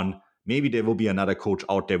 move on. Maybe there will be another coach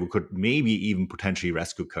out there who could maybe even potentially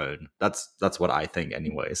rescue Köln. That's what I think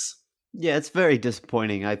anyways. Yeah, it's very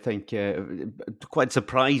disappointing. I think quite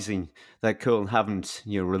surprising that Köln haven't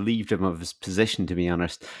relieved him of his position, to be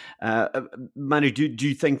honest. Manu, do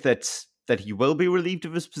you think that he will be relieved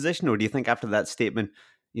of his position, or do you think after that statement,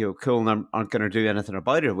 Köln aren't going to do anything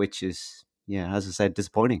about it, which is, as I said,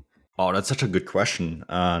 disappointing? Oh, that's such a good question.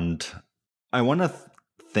 And I want to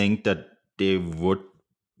think that they would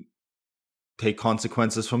take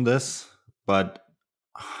consequences from this, but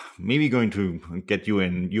maybe going to get you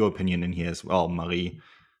in your opinion in here as well, Marie.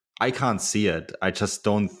 I can't see it. I just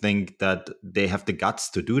don't think that they have the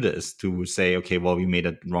guts to do this, to say, okay, well, we made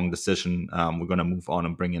a wrong decision. We're going to move on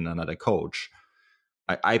and bring in another coach.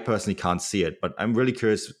 I personally can't see it, but I'm really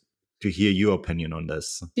curious to hear your opinion on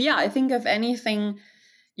this. Yeah, I think if anything,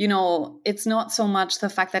 it's not so much the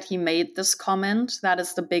fact that he made this comment that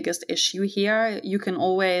is the biggest issue here. You can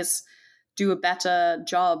always do a better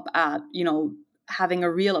job at, having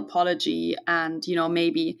a real apology and,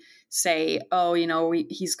 maybe say, oh,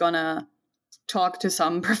 he's going to talk to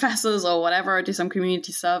some professors or whatever, do some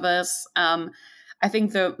community service. I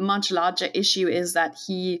think the much larger issue is that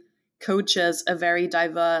he coaches a very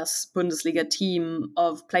diverse Bundesliga team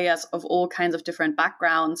of players of all kinds of different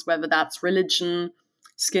backgrounds, whether that's religion,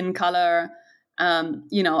 skin color,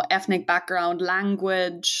 ethnic background,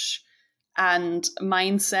 language, and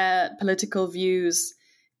mindset, political views,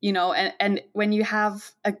 and when you have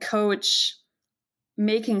a coach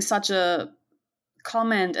making such a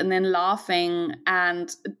comment and then laughing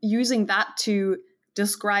and using that to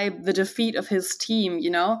describe the defeat of his team,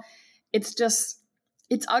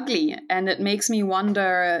 it's ugly. And it makes me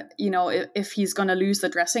wonder, if he's going to lose the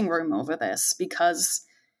dressing room over this, because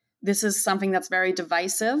this is something that's very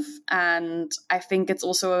divisive. And I think it's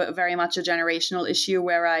also very much a generational issue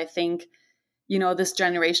where I think, this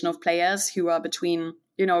generation of players who are between,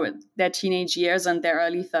 their teenage years and their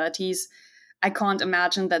early 30s, I can't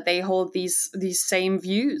imagine that they hold these same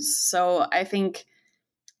views. So I think,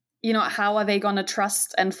 how are they going to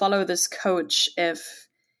trust and follow this coach if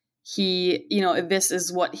he, this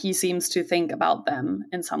is what he seems to think about them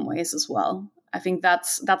in some ways as well? I think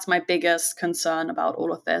that's my biggest concern about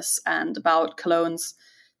all of this and about Cologne's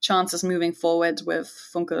chances moving forward with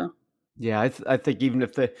Funkel. Yeah, I think even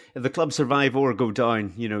if the club survive or go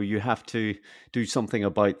down, you have to do something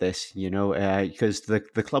about this, because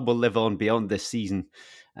the club will live on beyond this season,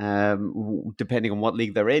 depending on what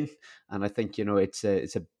league they're in. And I think, it's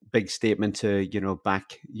a big statement to,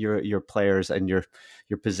 back your players and your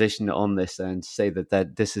position on this and say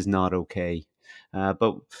that this is not okay.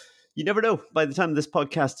 But you never know. By the time this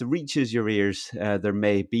podcast reaches your ears, there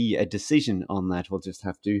may be a decision on that. We'll just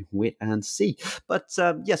have to wait and see. But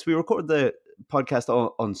yes, we recorded the podcast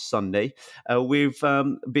on Sunday. We've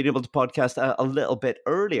been able to podcast a little bit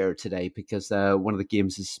earlier today because one of the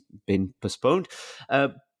games has been postponed.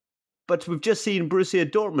 But we've just seen Borussia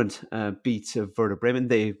Dortmund beat Werder Bremen.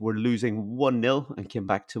 They were losing 1-0 and came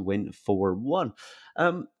back to win 4-1.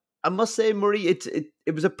 I must say, Marie,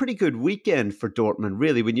 it was a pretty good weekend for Dortmund,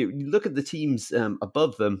 really. When you look at the teams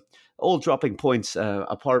above them, all dropping points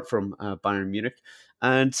apart from Bayern Munich.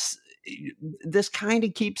 And this kind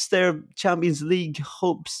of keeps their Champions League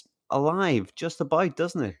hopes alive, just about,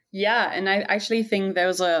 doesn't it? Yeah, and I actually think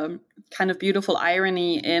there's a kind of beautiful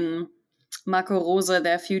irony in Marco Rose,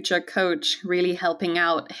 their future coach, really helping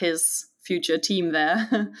out his future team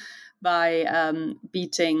there by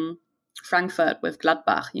beating Frankfurt with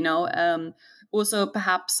Gladbach, also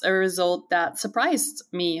perhaps a result that surprised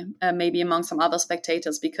me, maybe among some other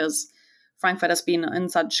spectators, because Frankfurt has been in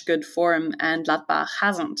such good form and Gladbach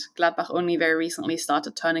hasn't. Gladbach only very recently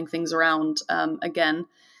started turning things around again.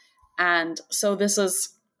 And so this is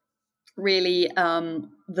really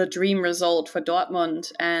the dream result for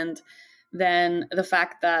Dortmund. And then the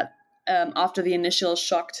fact that after the initial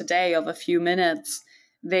shock today of a few minutes,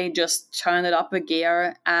 they just turned it up a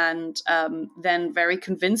gear and then very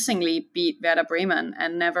convincingly beat Werder Bremen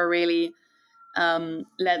and never really you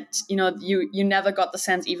never got the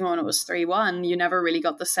sense, even when it was 3-1, you never really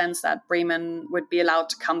got the sense that Bremen would be allowed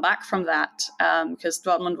to come back from that, because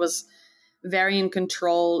Dortmund was very in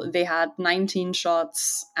control. They had 19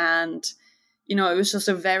 shots, and it was just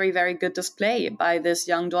a very, very good display by this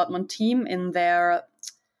young Dortmund team in their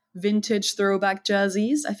vintage throwback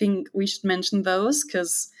jerseys. I think we should mention those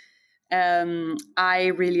because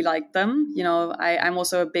I really like them. I'm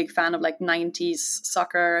also a big fan of like 90s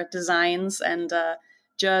soccer designs and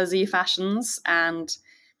jersey fashions. And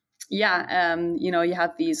you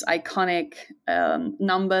have these iconic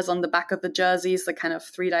numbers on the back of the jerseys, the kind of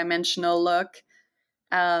 3-dimensional look.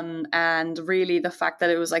 And really the fact that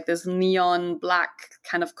it was like this neon black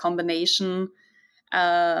kind of combination.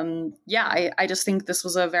 I just think this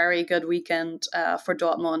was a very good weekend for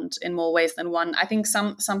Dortmund in more ways than one. I think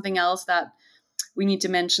something else that we need to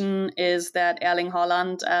mention is that Erling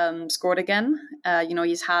Haaland scored again.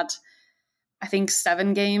 He's had, I think,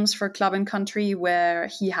 7 games for club and country where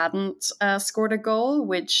he hadn't scored a goal,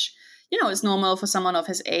 which, is normal for someone of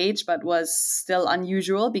his age, but was still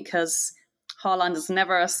unusual because Haaland is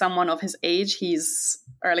never someone of his age. He's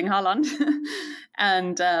Erling Haaland.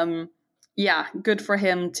 And good for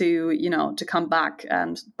him to come back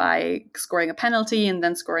and by scoring a penalty and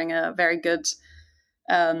then scoring a very good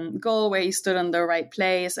goal where he stood in the right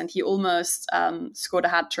place, and he almost scored a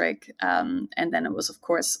hat-trick, and then it was, of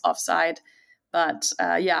course, offside. But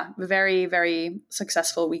very, very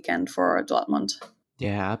successful weekend for Dortmund.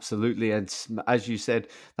 Yeah, absolutely. And as you said,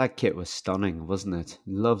 that kit was stunning, wasn't it?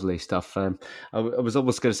 Lovely stuff. I was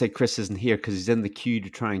almost going to say Chris isn't here because he's in the queue to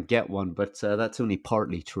try and get one, but that's only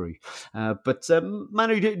partly true. But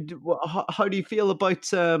Manu, how do you feel about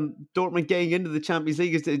Dortmund getting into the Champions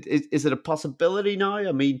League? Is it a possibility now?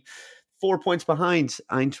 I mean, 4 points behind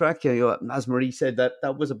Eintracht. As Marie said,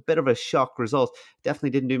 that was a bit of a shock result.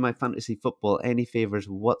 Definitely didn't do my fantasy football any favours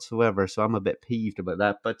whatsoever, so I'm a bit peeved about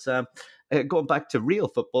that. But going back to real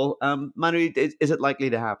football, Manu, is it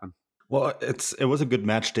likely to happen? Well, it was a good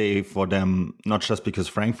match day for them, not just because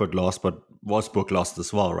Frankfurt lost, but Wolfsburg lost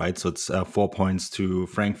as well, right? So it's 4 points to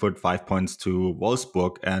Frankfurt, 5 points to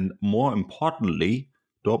Wolfsburg, and more importantly,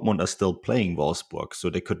 Dortmund are still playing Wolfsburg,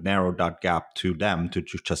 so they could narrow that gap to them to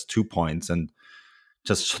just 2 points and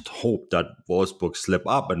just hope that Wolfsburg slip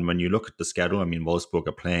up. And when you look at the schedule, I mean, Wolfsburg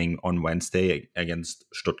are playing on Wednesday against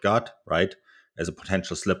Stuttgart, right? As a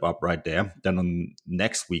potential slip up right there. Then on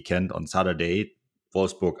next weekend, on Saturday,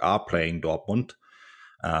 Wolfsburg are playing Dortmund.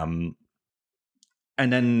 And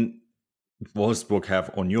then Wolfsburg have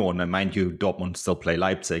Union, and mind you, Dortmund still play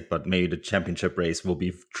Leipzig, but maybe the championship race will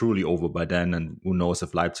be truly over by then, and who knows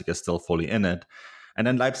if Leipzig is still fully in it. And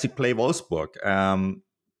then Leipzig play Wolfsburg.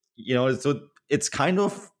 So it's kind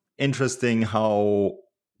of interesting how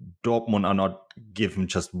Dortmund are not given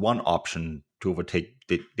just one option to overtake.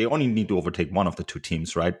 They only need to overtake one of the two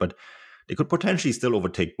teams, right? But they could potentially still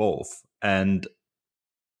overtake both. And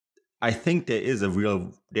I think there's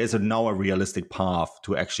now a realistic path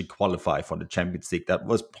to actually qualify for the Champions League that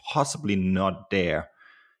was possibly not there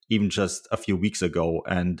even just a few weeks ago.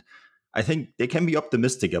 And I think they can be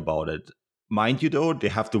optimistic about it. Mind you, though, they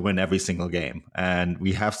have to win every single game. And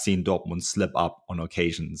we have seen Dortmund slip up on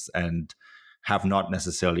occasions and have not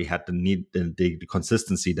necessarily had the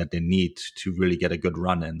consistency that they need to really get a good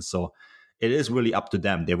run in. So it is really up to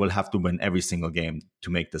them. They will have to win every single game to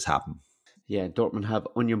make this happen. Yeah, Dortmund have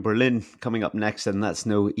Union Berlin coming up next, and that's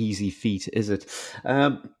no easy feat, is it?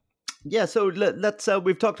 So let's.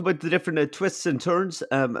 We've talked about the different twists and turns,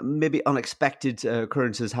 maybe unexpected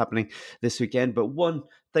occurrences happening this weekend. But one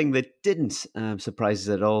thing that didn't surprise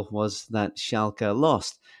us at all was that Schalke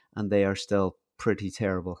lost, and they are still pretty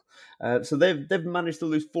terrible. So they've managed to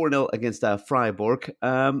lose 4-0 against Freiburg.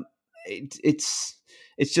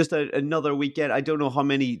 It's just another weekend. I don't know how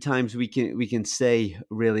many times we can say,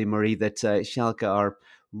 really, Marie, that Schalke are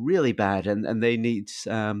really bad and they need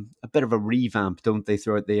a bit of a revamp, don't they,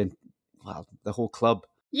 throughout the whole club?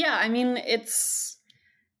 Yeah, I mean, it's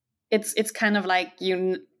kind of like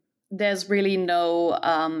there's really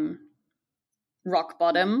no rock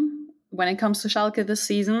bottom when it comes to Schalke this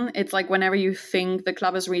season. It's like whenever you think the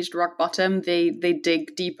club has reached rock bottom, they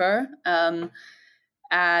dig deeper.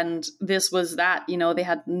 And this was that, they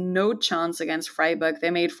had no chance against Freiburg.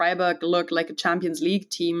 They made Freiburg look like a Champions League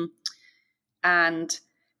team. And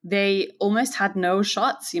they almost had no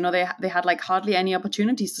shots. They had like hardly any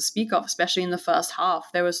opportunities to speak of, especially in the first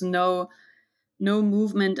half. There was no no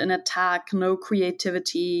movement in attack, no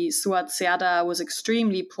creativity. Suat Serda was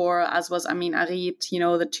extremely poor, as was Amin Arid,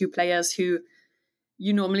 the two players who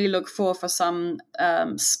you normally look for some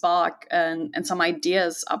spark and some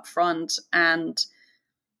ideas up front. And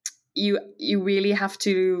you really have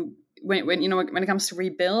to, when it comes to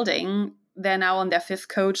rebuilding, they're now on their 5th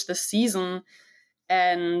coach this season.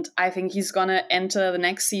 And I think he's going to enter the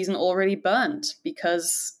next season already burnt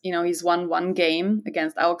because, he's won 1 game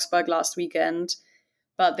against Augsburg last weekend,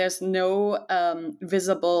 but there's no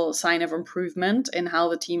visible sign of improvement in how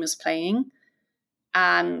the team is playing.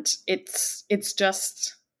 And it's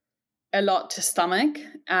just a lot to stomach.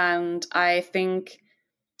 And I think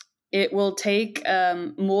it will take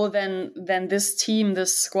more than this team,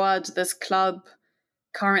 this squad, this club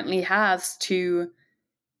currently has to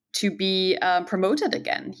be promoted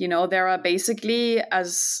again. There are basically,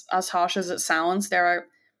 as harsh as it sounds, there are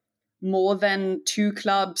more than 2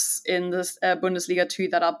 clubs in this Bundesliga 2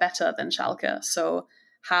 that are better than Schalke. So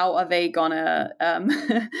how are they gonna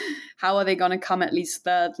come at least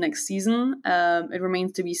 3rd next season? It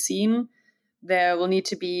remains to be seen. There will need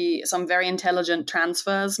to be some very intelligent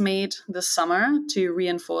transfers made this summer to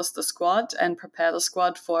reinforce the squad and prepare the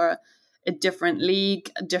squad for a different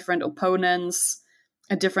league, different opponents,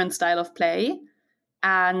 a different style of play.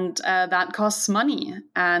 And that costs money.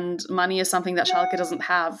 And money is something that Schalke doesn't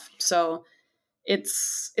have. So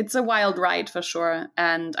it's a wild ride for sure.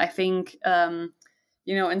 And I think,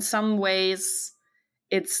 in some ways,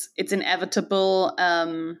 it's inevitable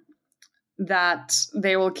that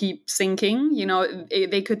they will keep sinking.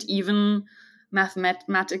 They could even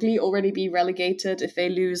mathematically already be relegated if they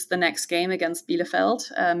lose the next game against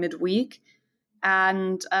Bielefeld midweek.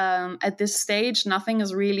 And at this stage, nothing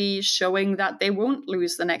is really showing that they won't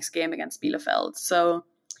lose the next game against Bielefeld. So,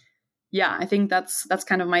 yeah, I think that's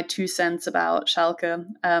kind of my 2 cents about Schalke.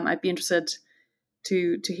 I'd be interested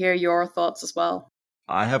to hear your thoughts as well.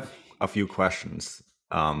 I have a few questions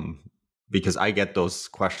because I get those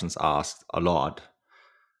questions asked a lot.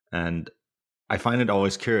 And I find it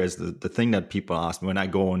always curious. The thing that people ask me when I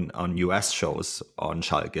go on US shows on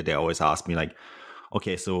Schalke, they always ask me like,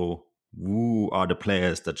 okay, so who are the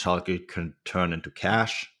players that Schalke can turn into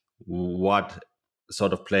cash? What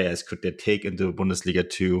sort of players could they take into Bundesliga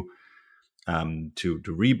 2 to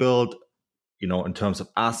rebuild, in terms of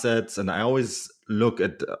assets? And I always look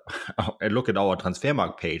at our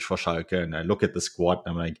Transfermarkt page for Schalke, and I look at the squad,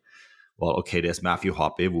 and I'm like, well, okay, there's Matthew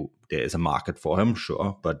Hoppe. There is a market for him,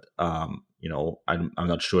 sure, but I'm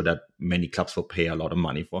not sure that many clubs will pay a lot of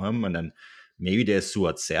money for him. And then maybe there's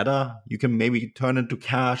Suat Serda you can maybe turn into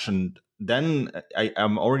cash. And then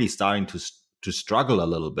I'm already starting to struggle a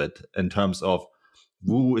little bit in terms of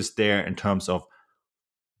who is there, in terms of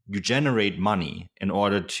you generate money in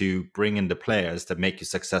order to bring in the players that make you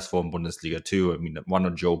successful in Bundesliga 2. I mean,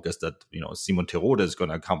 one joke is that, Simon Terodde is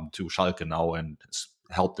going to come to Schalke now and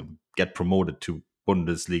help them get promoted to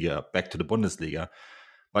Bundesliga, back to the Bundesliga.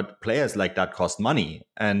 But players like that cost money.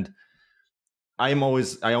 And I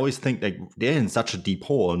always think that they're in such a deep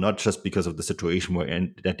hole, not just because of the situation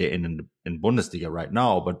that they're in Bundesliga right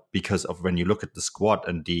now, but because of when you look at the squad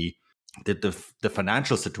and the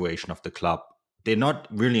financial situation of the club. They're not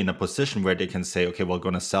really in a position where they can say, okay, we're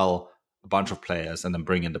going to sell a bunch of players and then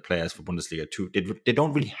bring in the players for Bundesliga 2. They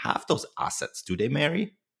don't really have those assets, do they,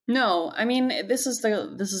 Mary? No, I mean, this is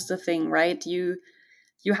the thing, right? You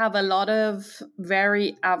have a lot of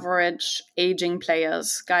very average aging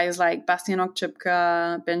players, guys like Bastian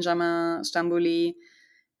Okchipka, Benjamin Stambouli,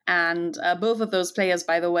 and both of those players,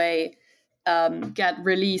 by the way, get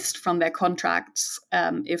released from their contracts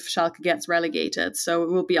if Schalke gets relegated. So it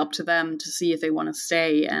will be up to them to see if they want to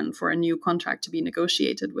stay and for a new contract to be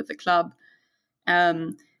negotiated with the club.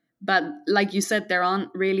 But like you said, there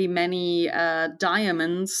aren't really many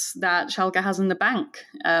diamonds that Schalke has in the bank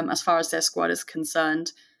as far as their squad is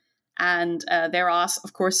concerned. And there are,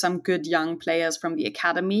 of course, some good young players from the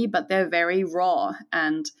academy, but they're very raw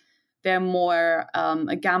and they're more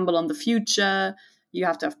a gamble on the future. You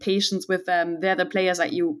have to have patience with them. They're the players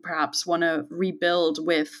that you perhaps want to rebuild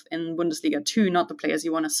with in Bundesliga 2, not the players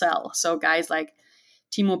you want to sell. So guys like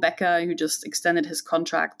Timo Becker, who just extended his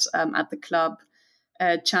contract at the club,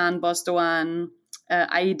 Can Bosdogan,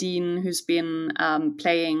 Aydin, who's been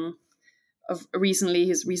playing recently.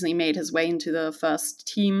 He's recently made his way into the first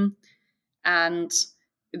team. And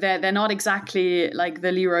they're not exactly like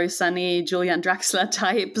the Leroy Sané, Julian Draxler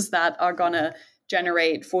types that are going to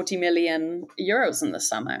generate 40 million euros in the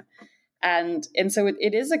summer. And so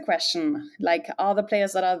it is a question, like, are the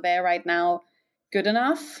players that are there right now good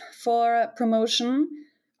enough for promotion?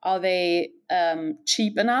 Are they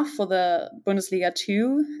cheap enough for the Bundesliga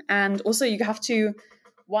 2. And also you have to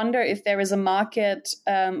wonder if there is a market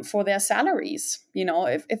for their salaries. You know,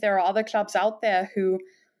 if there are other clubs out there who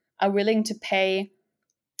are willing to pay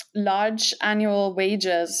large annual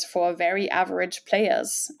wages for very average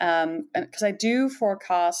players. Because I do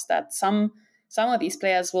forecast that some of these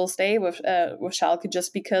players will stay with Schalke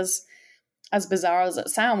just because, as bizarre as it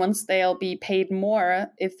sounds, they'll be paid more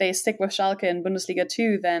if they stick with Schalke in Bundesliga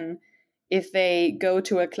 2 than if they go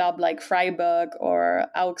to a club like Freiburg or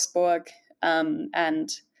Augsburg and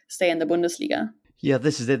stay in the Bundesliga. Yeah,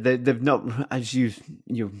 this is it. They've not, as you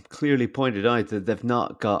clearly pointed out, that they've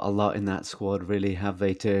not got a lot in that squad, really, have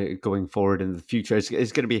they, to going forward in the future. It's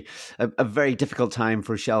going to be a very difficult time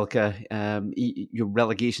for Schalke. Your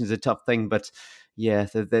relegation is a tough thing, but yeah,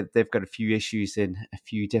 they've got a few issues in a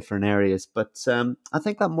few different areas. But I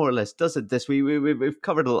think that more or less does it this week. We've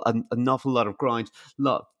covered an awful lot of ground, a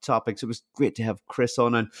lot of topics. It was great to have Chris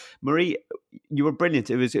on. And Marie, you were brilliant.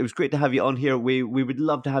 It was great to have you on here. We would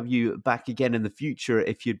love to have you back again in the future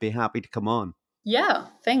if you'd be happy to come on. Yeah,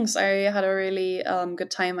 thanks. I had a really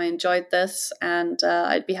good time. I enjoyed this, and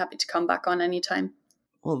I'd be happy to come back on anytime.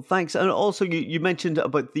 Well, thanks. And also, you mentioned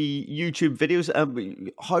about the YouTube videos.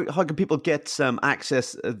 How can people get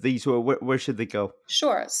access to these, or where should they go?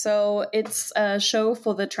 Sure. So it's a show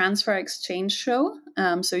for the Transfer Exchange Show.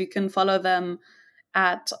 So you can follow them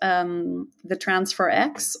at the Transfer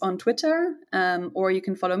X on Twitter, or you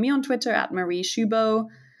can follow me on Twitter at Marie Schubo.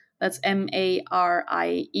 That's MarieSchubo.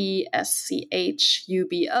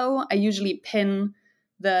 I usually pin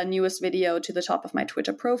the newest video to the top of my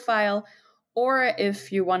Twitter profile. Or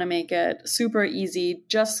if you want to make it super easy,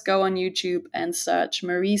 just go on YouTube and search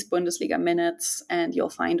Marie's Bundesliga Minutes, and you'll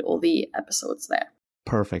find all the episodes there.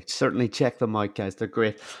 Perfect. Certainly check them out, guys. They're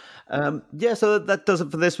great. So that does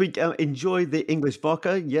it for this week. Enjoy the English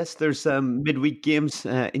Vodka. Yes, there's midweek games.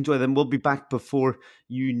 Enjoy them. We'll be back before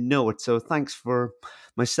you know it. So thanks for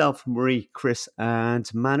myself, Marie, Chris, and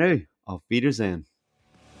Manu. Auf Wiedersehen.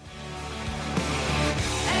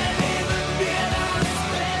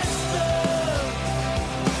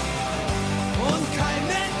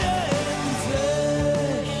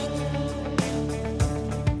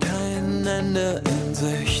 In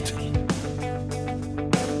Sicht.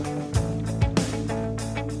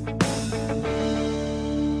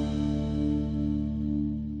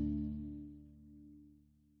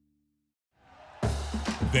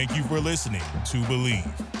 Thank you for listening to Believe.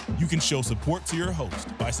 You can show support to your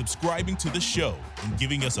host by subscribing to the show and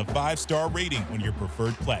giving us a 5-star rating on your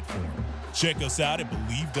preferred platform. Check us out at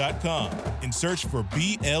Believe.com and search for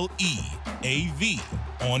BLEAV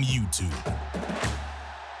on YouTube.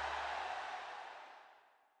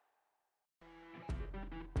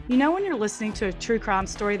 You know when you're listening to a true crime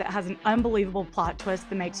story that has an unbelievable plot twist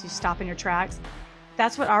that makes you stop in your tracks?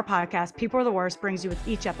 That's what our podcast, People Are the Worst, brings you with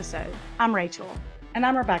each episode. I'm Rachel. And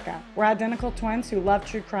I'm Rebecca. We're identical twins who love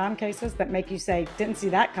true crime cases that make you say, didn't see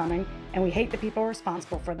that coming, and we hate the people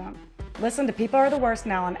responsible for them. Listen to People Are the Worst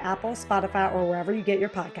now on Apple, Spotify, or wherever you get your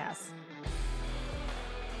podcasts.